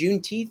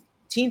 Juneteenth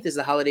is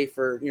the holiday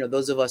for,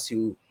 those of us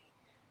who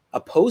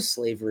oppose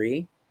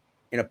slavery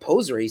and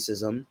oppose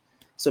racism.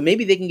 So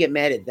maybe they can get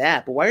mad at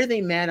that. But why are they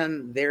mad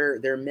on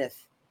their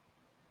myth?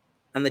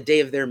 On the day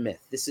of their myth.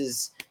 This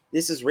is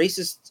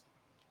racist.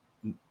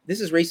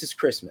 This is racist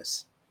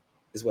Christmas,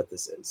 is what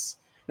this is.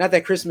 Not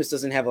that Christmas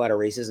doesn't have a lot of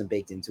racism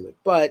baked into it,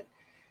 but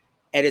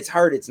at its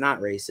heart, it's not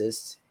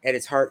racist. At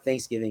its heart,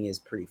 Thanksgiving is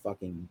pretty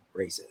fucking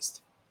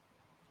racist.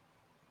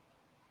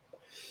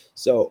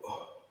 So,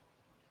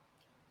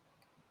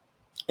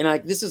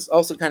 and this is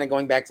also kind of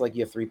going back to like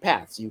you have three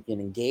paths. You can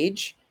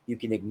engage, you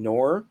can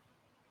ignore,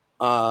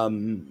 or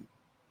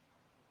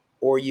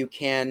you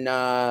can,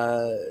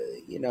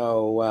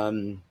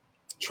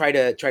 try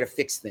to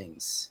fix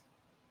things.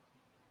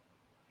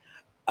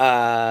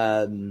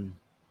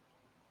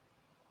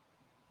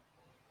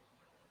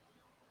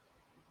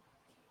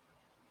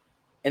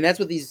 And that's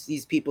what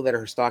these people that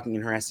are stalking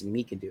and harassing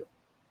me can do.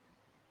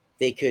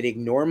 They could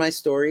ignore my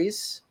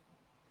stories.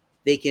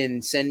 They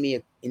can send me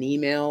an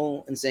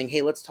email and saying,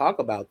 "Hey, let's talk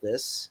about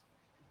this.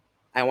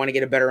 I want to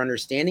get a better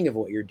understanding of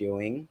what you're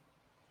doing."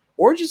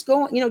 Or just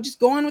go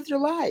on with your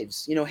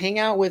lives. Hang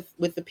out with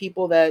the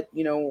people that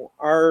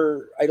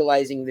are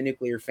idolizing the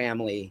nuclear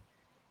family,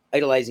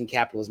 idolizing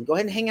capitalism. Go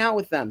ahead and hang out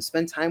with them.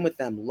 Spend time with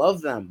them.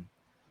 Love them.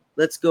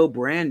 Let's go,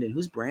 Brandon.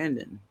 Who's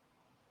Brandon?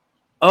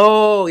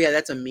 Oh, yeah,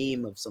 that's a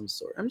meme of some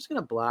sort. I'm just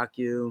gonna block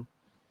you.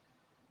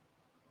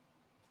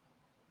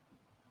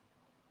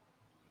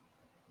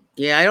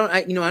 Yeah,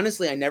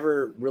 honestly, I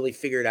never really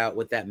figured out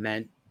what that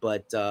meant,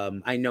 but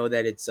I know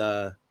that it's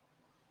some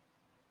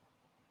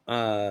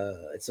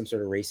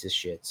sort of racist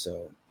shit.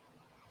 So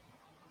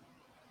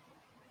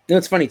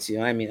it's funny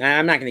too. I mean,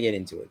 I'm not gonna get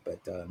into it, but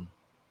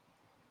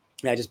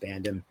I just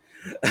banned him.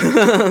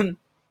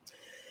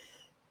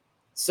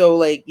 So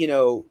like,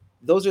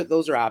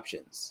 those are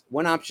options.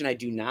 One option I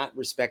do not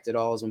respect at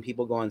all is when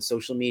people go on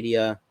social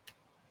media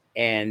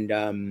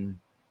and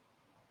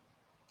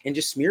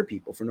just smear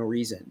people for no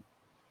reason.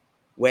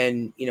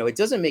 When, it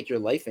doesn't make your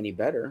life any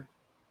better.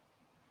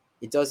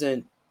 It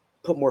doesn't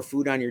put more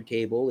food on your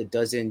table. It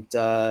doesn't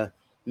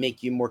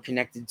make you more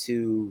connected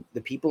to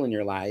the people in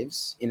your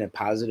lives in a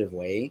positive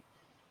way.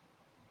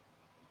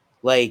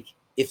 Like,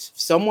 if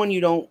someone you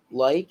don't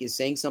like is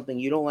saying something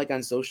you don't like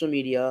on social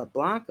media,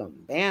 block them,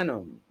 ban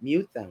them,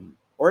 mute them,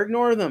 or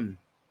ignore them.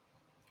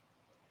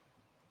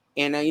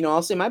 And,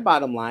 I'll say my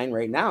bottom line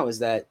right now is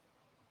that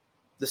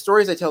the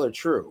stories I tell are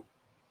true.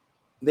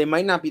 They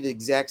might not be the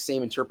exact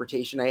same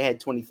interpretation I had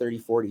 20, 30,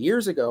 40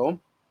 years ago,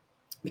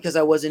 because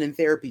I wasn't in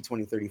therapy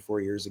 20, 30,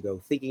 40 years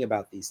ago thinking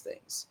about these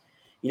things.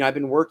 I've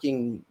been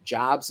working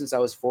jobs since I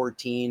was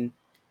 14,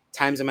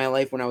 times in my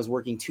life when I was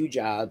working 2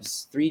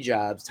 jobs, 3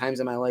 jobs, times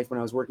in my life when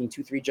I was working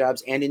 2, 3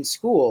 jobs, and in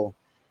school.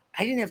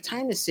 I didn't have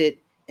time to sit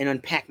and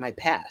unpack my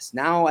past.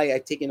 Now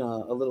I've taken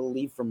a little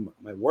leave from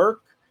my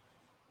work.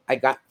 I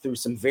got through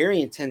some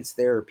very intense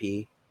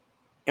therapy,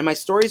 and my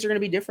stories are going to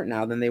be different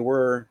now than they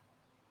were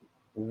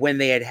when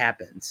they had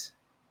happened.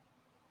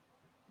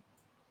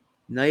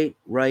 Night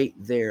right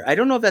there. I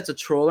don't know if that's a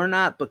troll or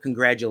not, but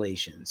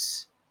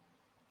congratulations.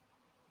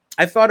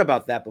 I've thought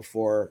about that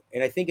before,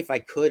 and I think if I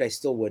could, I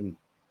still wouldn't.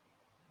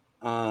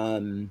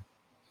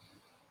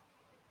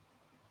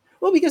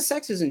 Well, because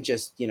sex isn't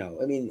just,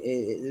 I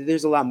mean,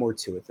 there's a lot more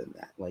to it than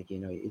that. Like,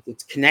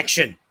 it's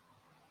connection.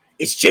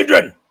 It's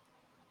children.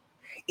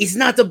 It's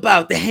not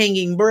about the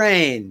hanging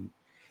brain.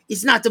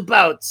 It's not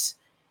about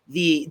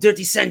the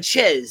dirty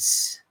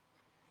Sanchez.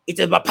 It's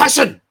about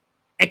passion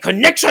and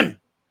connection.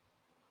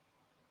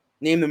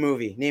 Name the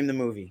movie. Name the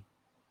movie.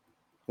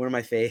 One of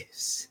my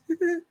faves.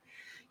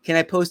 Can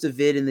I post a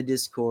vid in the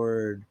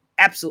Discord?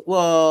 Absolutely.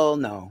 Well,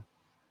 no.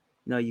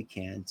 No, you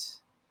can't.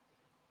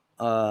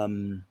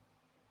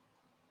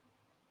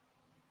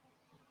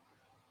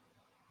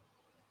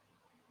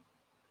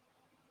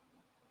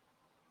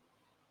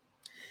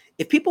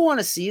 If people want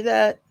to see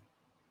that,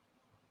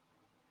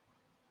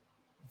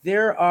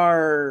 there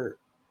are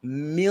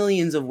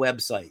millions of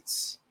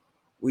websites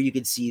where you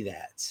could see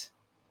that.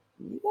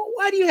 Well,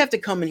 why do you have to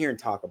come in here and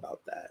talk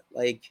about that?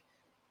 Like,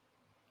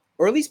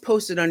 or at least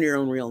post it under your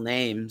own real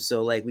name.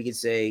 So like we could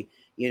say,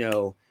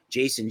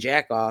 Jason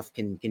Jackoff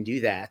can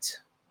do that.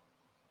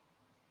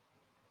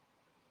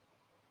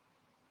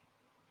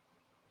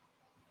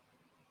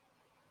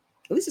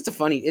 At least it's a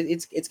funny.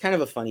 It's kind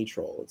of a funny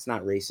troll. It's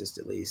not racist,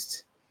 at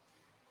least.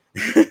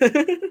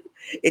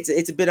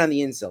 it's a bit on the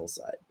incel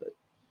side, but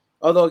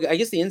although I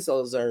guess the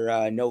incels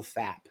are no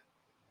fap.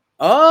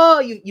 Oh,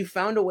 you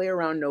found a way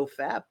around no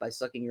fap by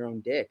sucking your own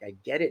dick. I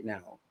get it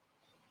now.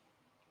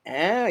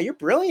 Ah, you're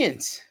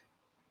brilliant.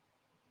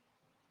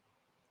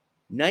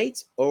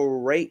 Knight, oh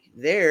right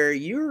there.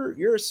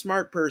 You're a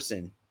smart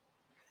person.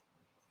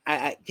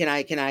 Can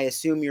I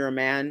assume you're a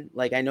man?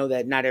 Like, I know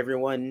that not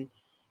everyone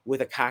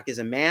with a cock is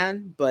a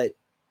man, but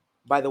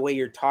by the way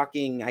you're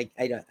talking,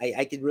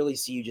 I could really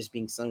see you just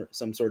being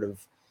some sort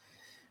of,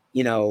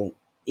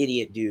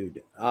 idiot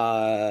dude.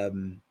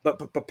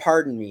 But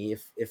pardon me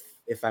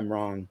if I'm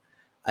wrong.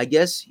 I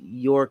guess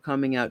your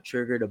coming out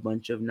triggered a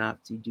bunch of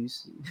Nazi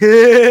deuces.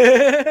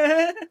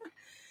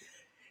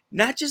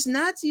 Not just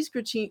Nazis,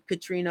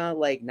 Katrina,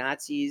 like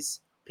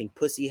Nazis, pink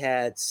pussy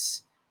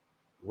hats,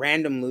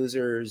 random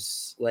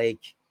losers. Like,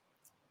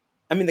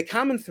 I mean, the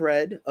common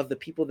thread of the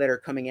people that are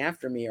coming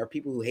after me are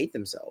people who hate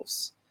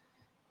themselves.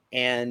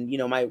 And,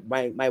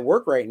 my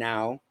work right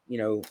now,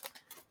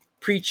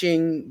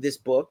 preaching this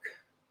book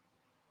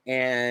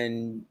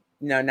and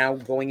now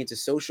going into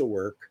social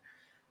work,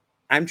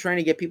 I'm trying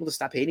to get people to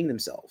stop hating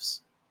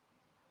themselves.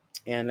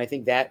 And I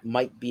think that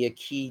might be a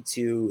key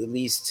to at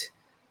least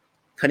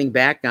cutting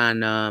back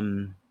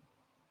on,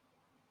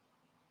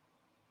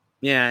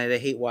 the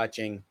hate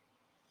watching.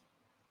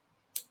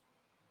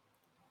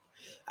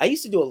 I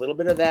used to do a little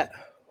bit of that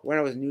when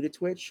I was new to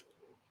Twitch,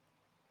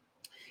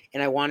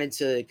 and I wanted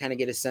to kind of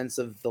get a sense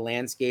of the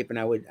landscape. And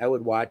I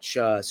would watch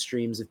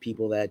streams of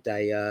people that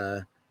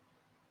I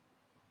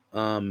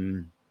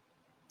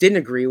didn't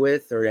agree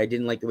with, or I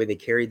didn't like the way they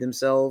carried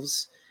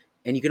themselves.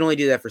 And you can only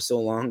do that for so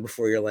long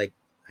before you're like,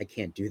 I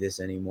can't do this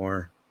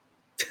anymore.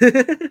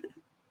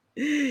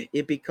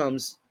 It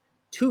becomes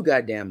too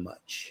goddamn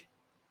much.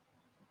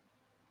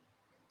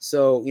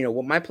 So,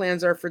 what my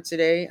plans are for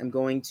today, I'm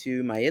going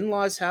to my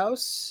in-laws'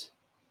 house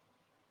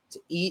to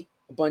eat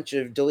a bunch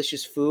of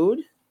delicious food,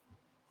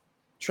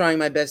 trying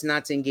my best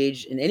not to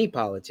engage in any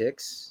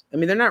politics. I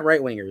mean, they're not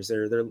right-wingers.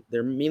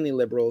 They're mainly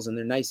liberals, and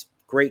they're nice,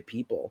 great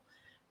people.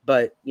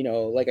 But,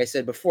 like I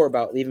said before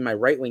about even my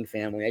right-wing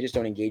family, I just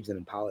don't engage them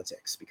in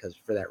politics because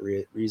for that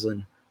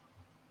reason.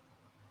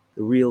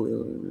 The real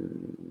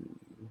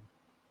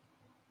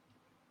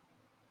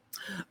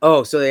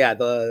Oh, so yeah,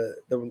 the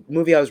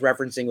movie I was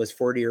referencing was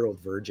 40-Year-Old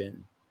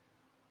Virgin.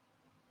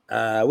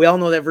 We all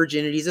know that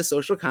virginity is a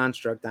social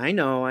construct. I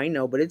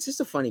know, but it's just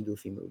a funny,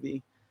 goofy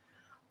movie.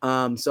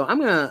 So I'm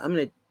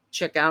gonna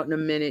check out in a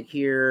minute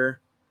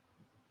here.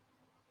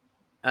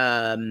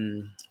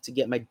 To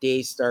get my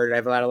day started. I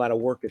have a lot of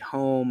work at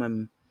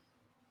home.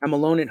 I'm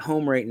alone at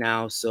home right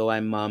now, so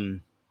I'm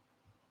gonna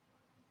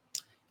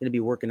be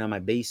working on my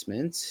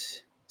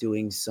basement,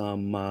 doing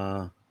some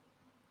not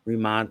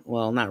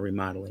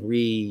remodeling,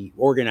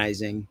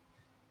 reorganizing.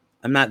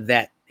 I'm not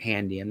that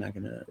handy. I'm not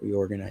gonna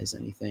reorganize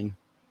anything.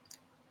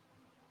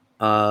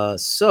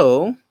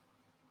 So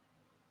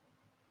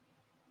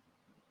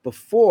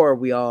before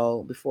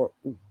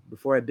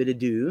I bid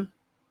adieu,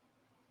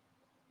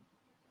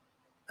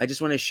 I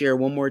just want to share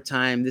one more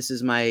time. This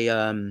is my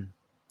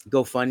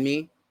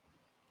GoFundMe,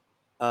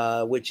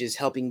 which is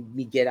helping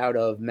me get out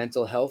of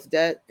mental health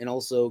debt and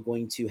also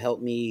going to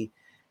help me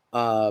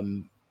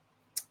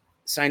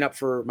sign up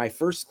for my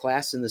first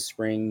class in the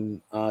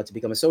spring to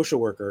become a social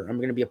worker. I'm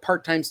going to be a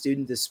part-time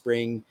student this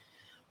spring.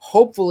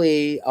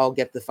 Hopefully, I'll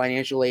get the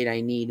financial aid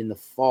I need in the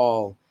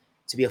fall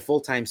to be a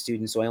full-time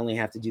student, so I only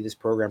have to do this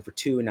program for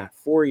 2 and not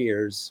 4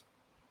 years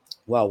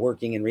while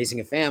working and raising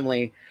a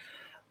family.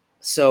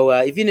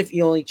 So even if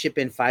you only chip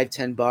in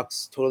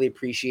 $5-10, totally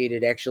appreciate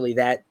it. Actually,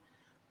 that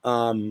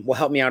will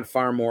help me out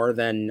far more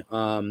than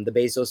the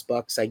Bezos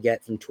bucks I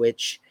get from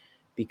Twitch,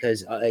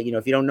 because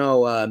if you don't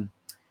know,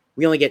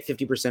 we only get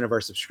 50% of our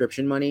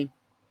subscription money.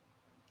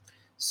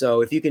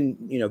 So if you can,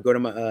 go to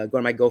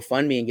my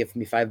GoFundMe and give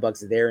me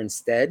 $5 there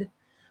instead,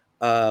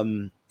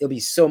 It'll be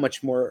so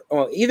much more.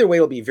 Well, either way,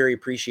 it'll be very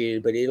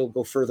appreciated, but it'll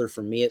go further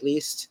for me at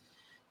least,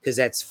 because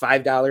that's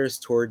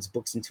 $5 towards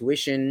books and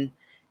tuition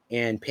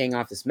and paying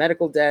off this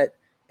medical debt,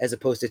 as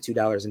opposed to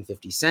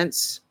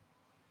 $2.50.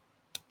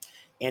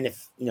 And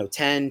if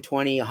 10,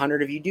 20,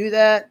 100 of you do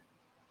that,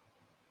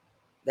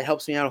 that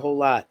helps me out a whole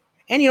lot.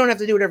 And you don't have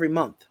to do it every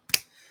month.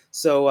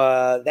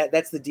 So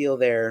that's the deal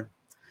there.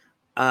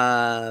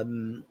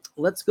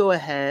 Let's go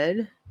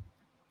ahead.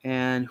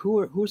 And who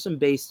are some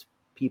base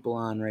people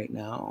on right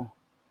now?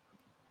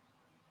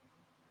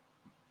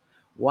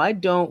 Why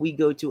don't we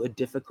go to a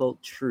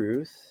difficult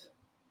truth?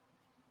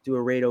 Do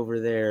a raid over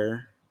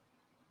there.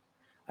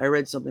 I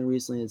read something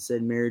recently that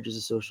said marriage is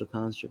a social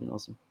construct, and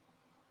also,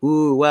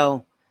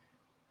 well,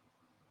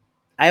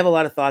 I have a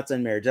lot of thoughts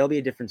on marriage. That'll be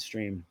a different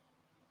stream.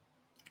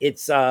 It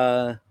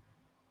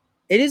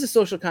is a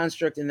social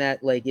construct in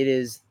that, like, it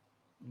is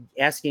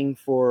asking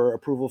for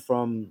approval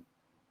from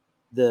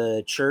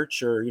the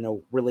church or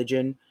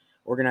religion,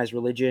 organized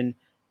religion,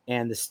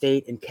 and the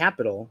state and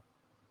capital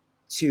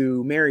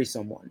to marry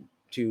someone,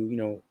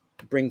 to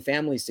bring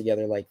families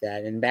together like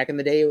that. And back in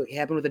the day, it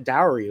happened with a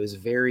dowry. It was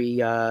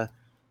very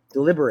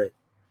deliberate.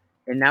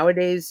 And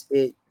nowadays,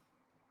 it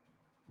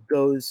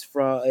goes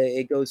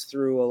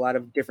through a lot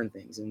of different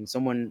things.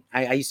 And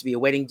I used to be a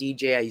wedding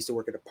DJ. I used to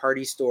work at a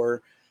party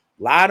store.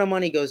 A lot of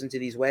money goes into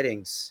these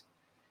weddings,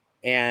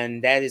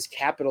 and that is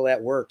capital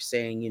at work,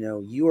 saying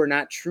you are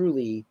not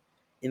truly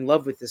in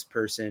love with this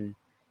person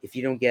if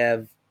you don't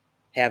have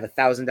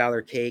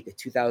 $1,000 cake, a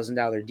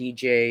 $2,000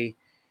 DJ,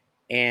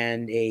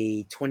 and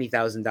a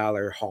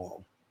 $20,000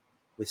 haul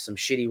with some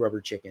shitty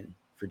rubber chicken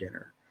for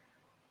dinner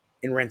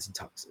and rents and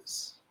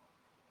tuxes.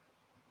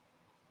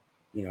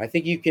 I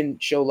think you can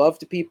show love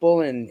to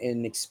people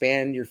and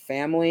expand your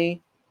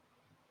family,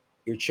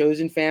 your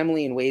chosen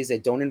family, in ways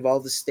that don't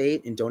involve the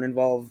state and don't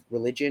involve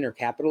religion or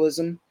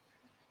capitalism.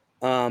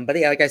 But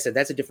yeah, like I said,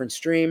 that's a different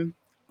stream.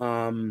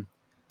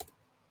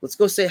 Let's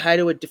go say hi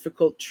to a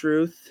difficult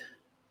truth.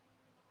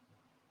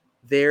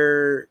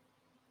 They're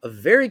a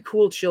very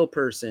cool, chill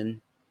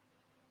person.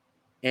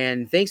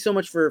 And thanks so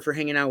much for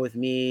hanging out with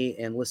me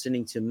and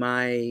listening to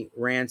my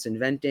rants and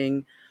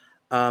venting.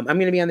 I'm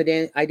going to be on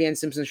the Dan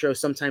Simpson show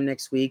sometime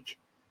next week,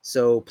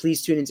 so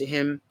please tune into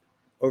him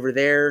over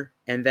there.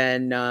 And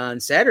then on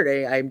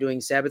Saturday, I'm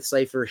doing Sabbath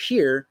Cypher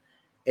here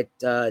at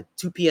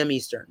 2 p.m.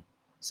 Eastern.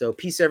 So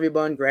peace,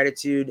 everyone,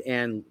 gratitude,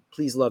 and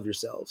please love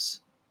yourselves.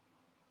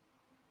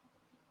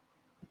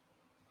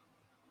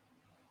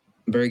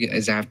 Berg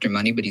is after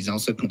money, but he's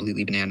also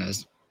completely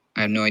bananas.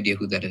 I have no idea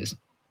who that is.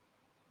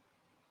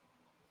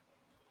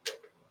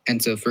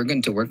 And so if we're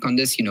going to work on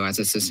this, as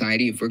a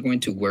society, if we're going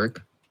to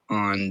work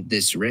on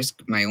this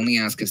risk, my only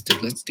ask is to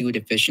let's do it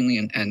efficiently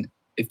and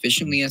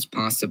efficiently as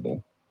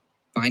possible.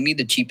 Find me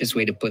the cheapest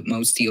way to put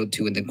most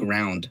CO2 in the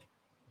ground.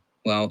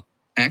 Well,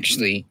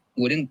 actually,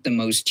 wouldn't the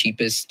most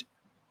cheapest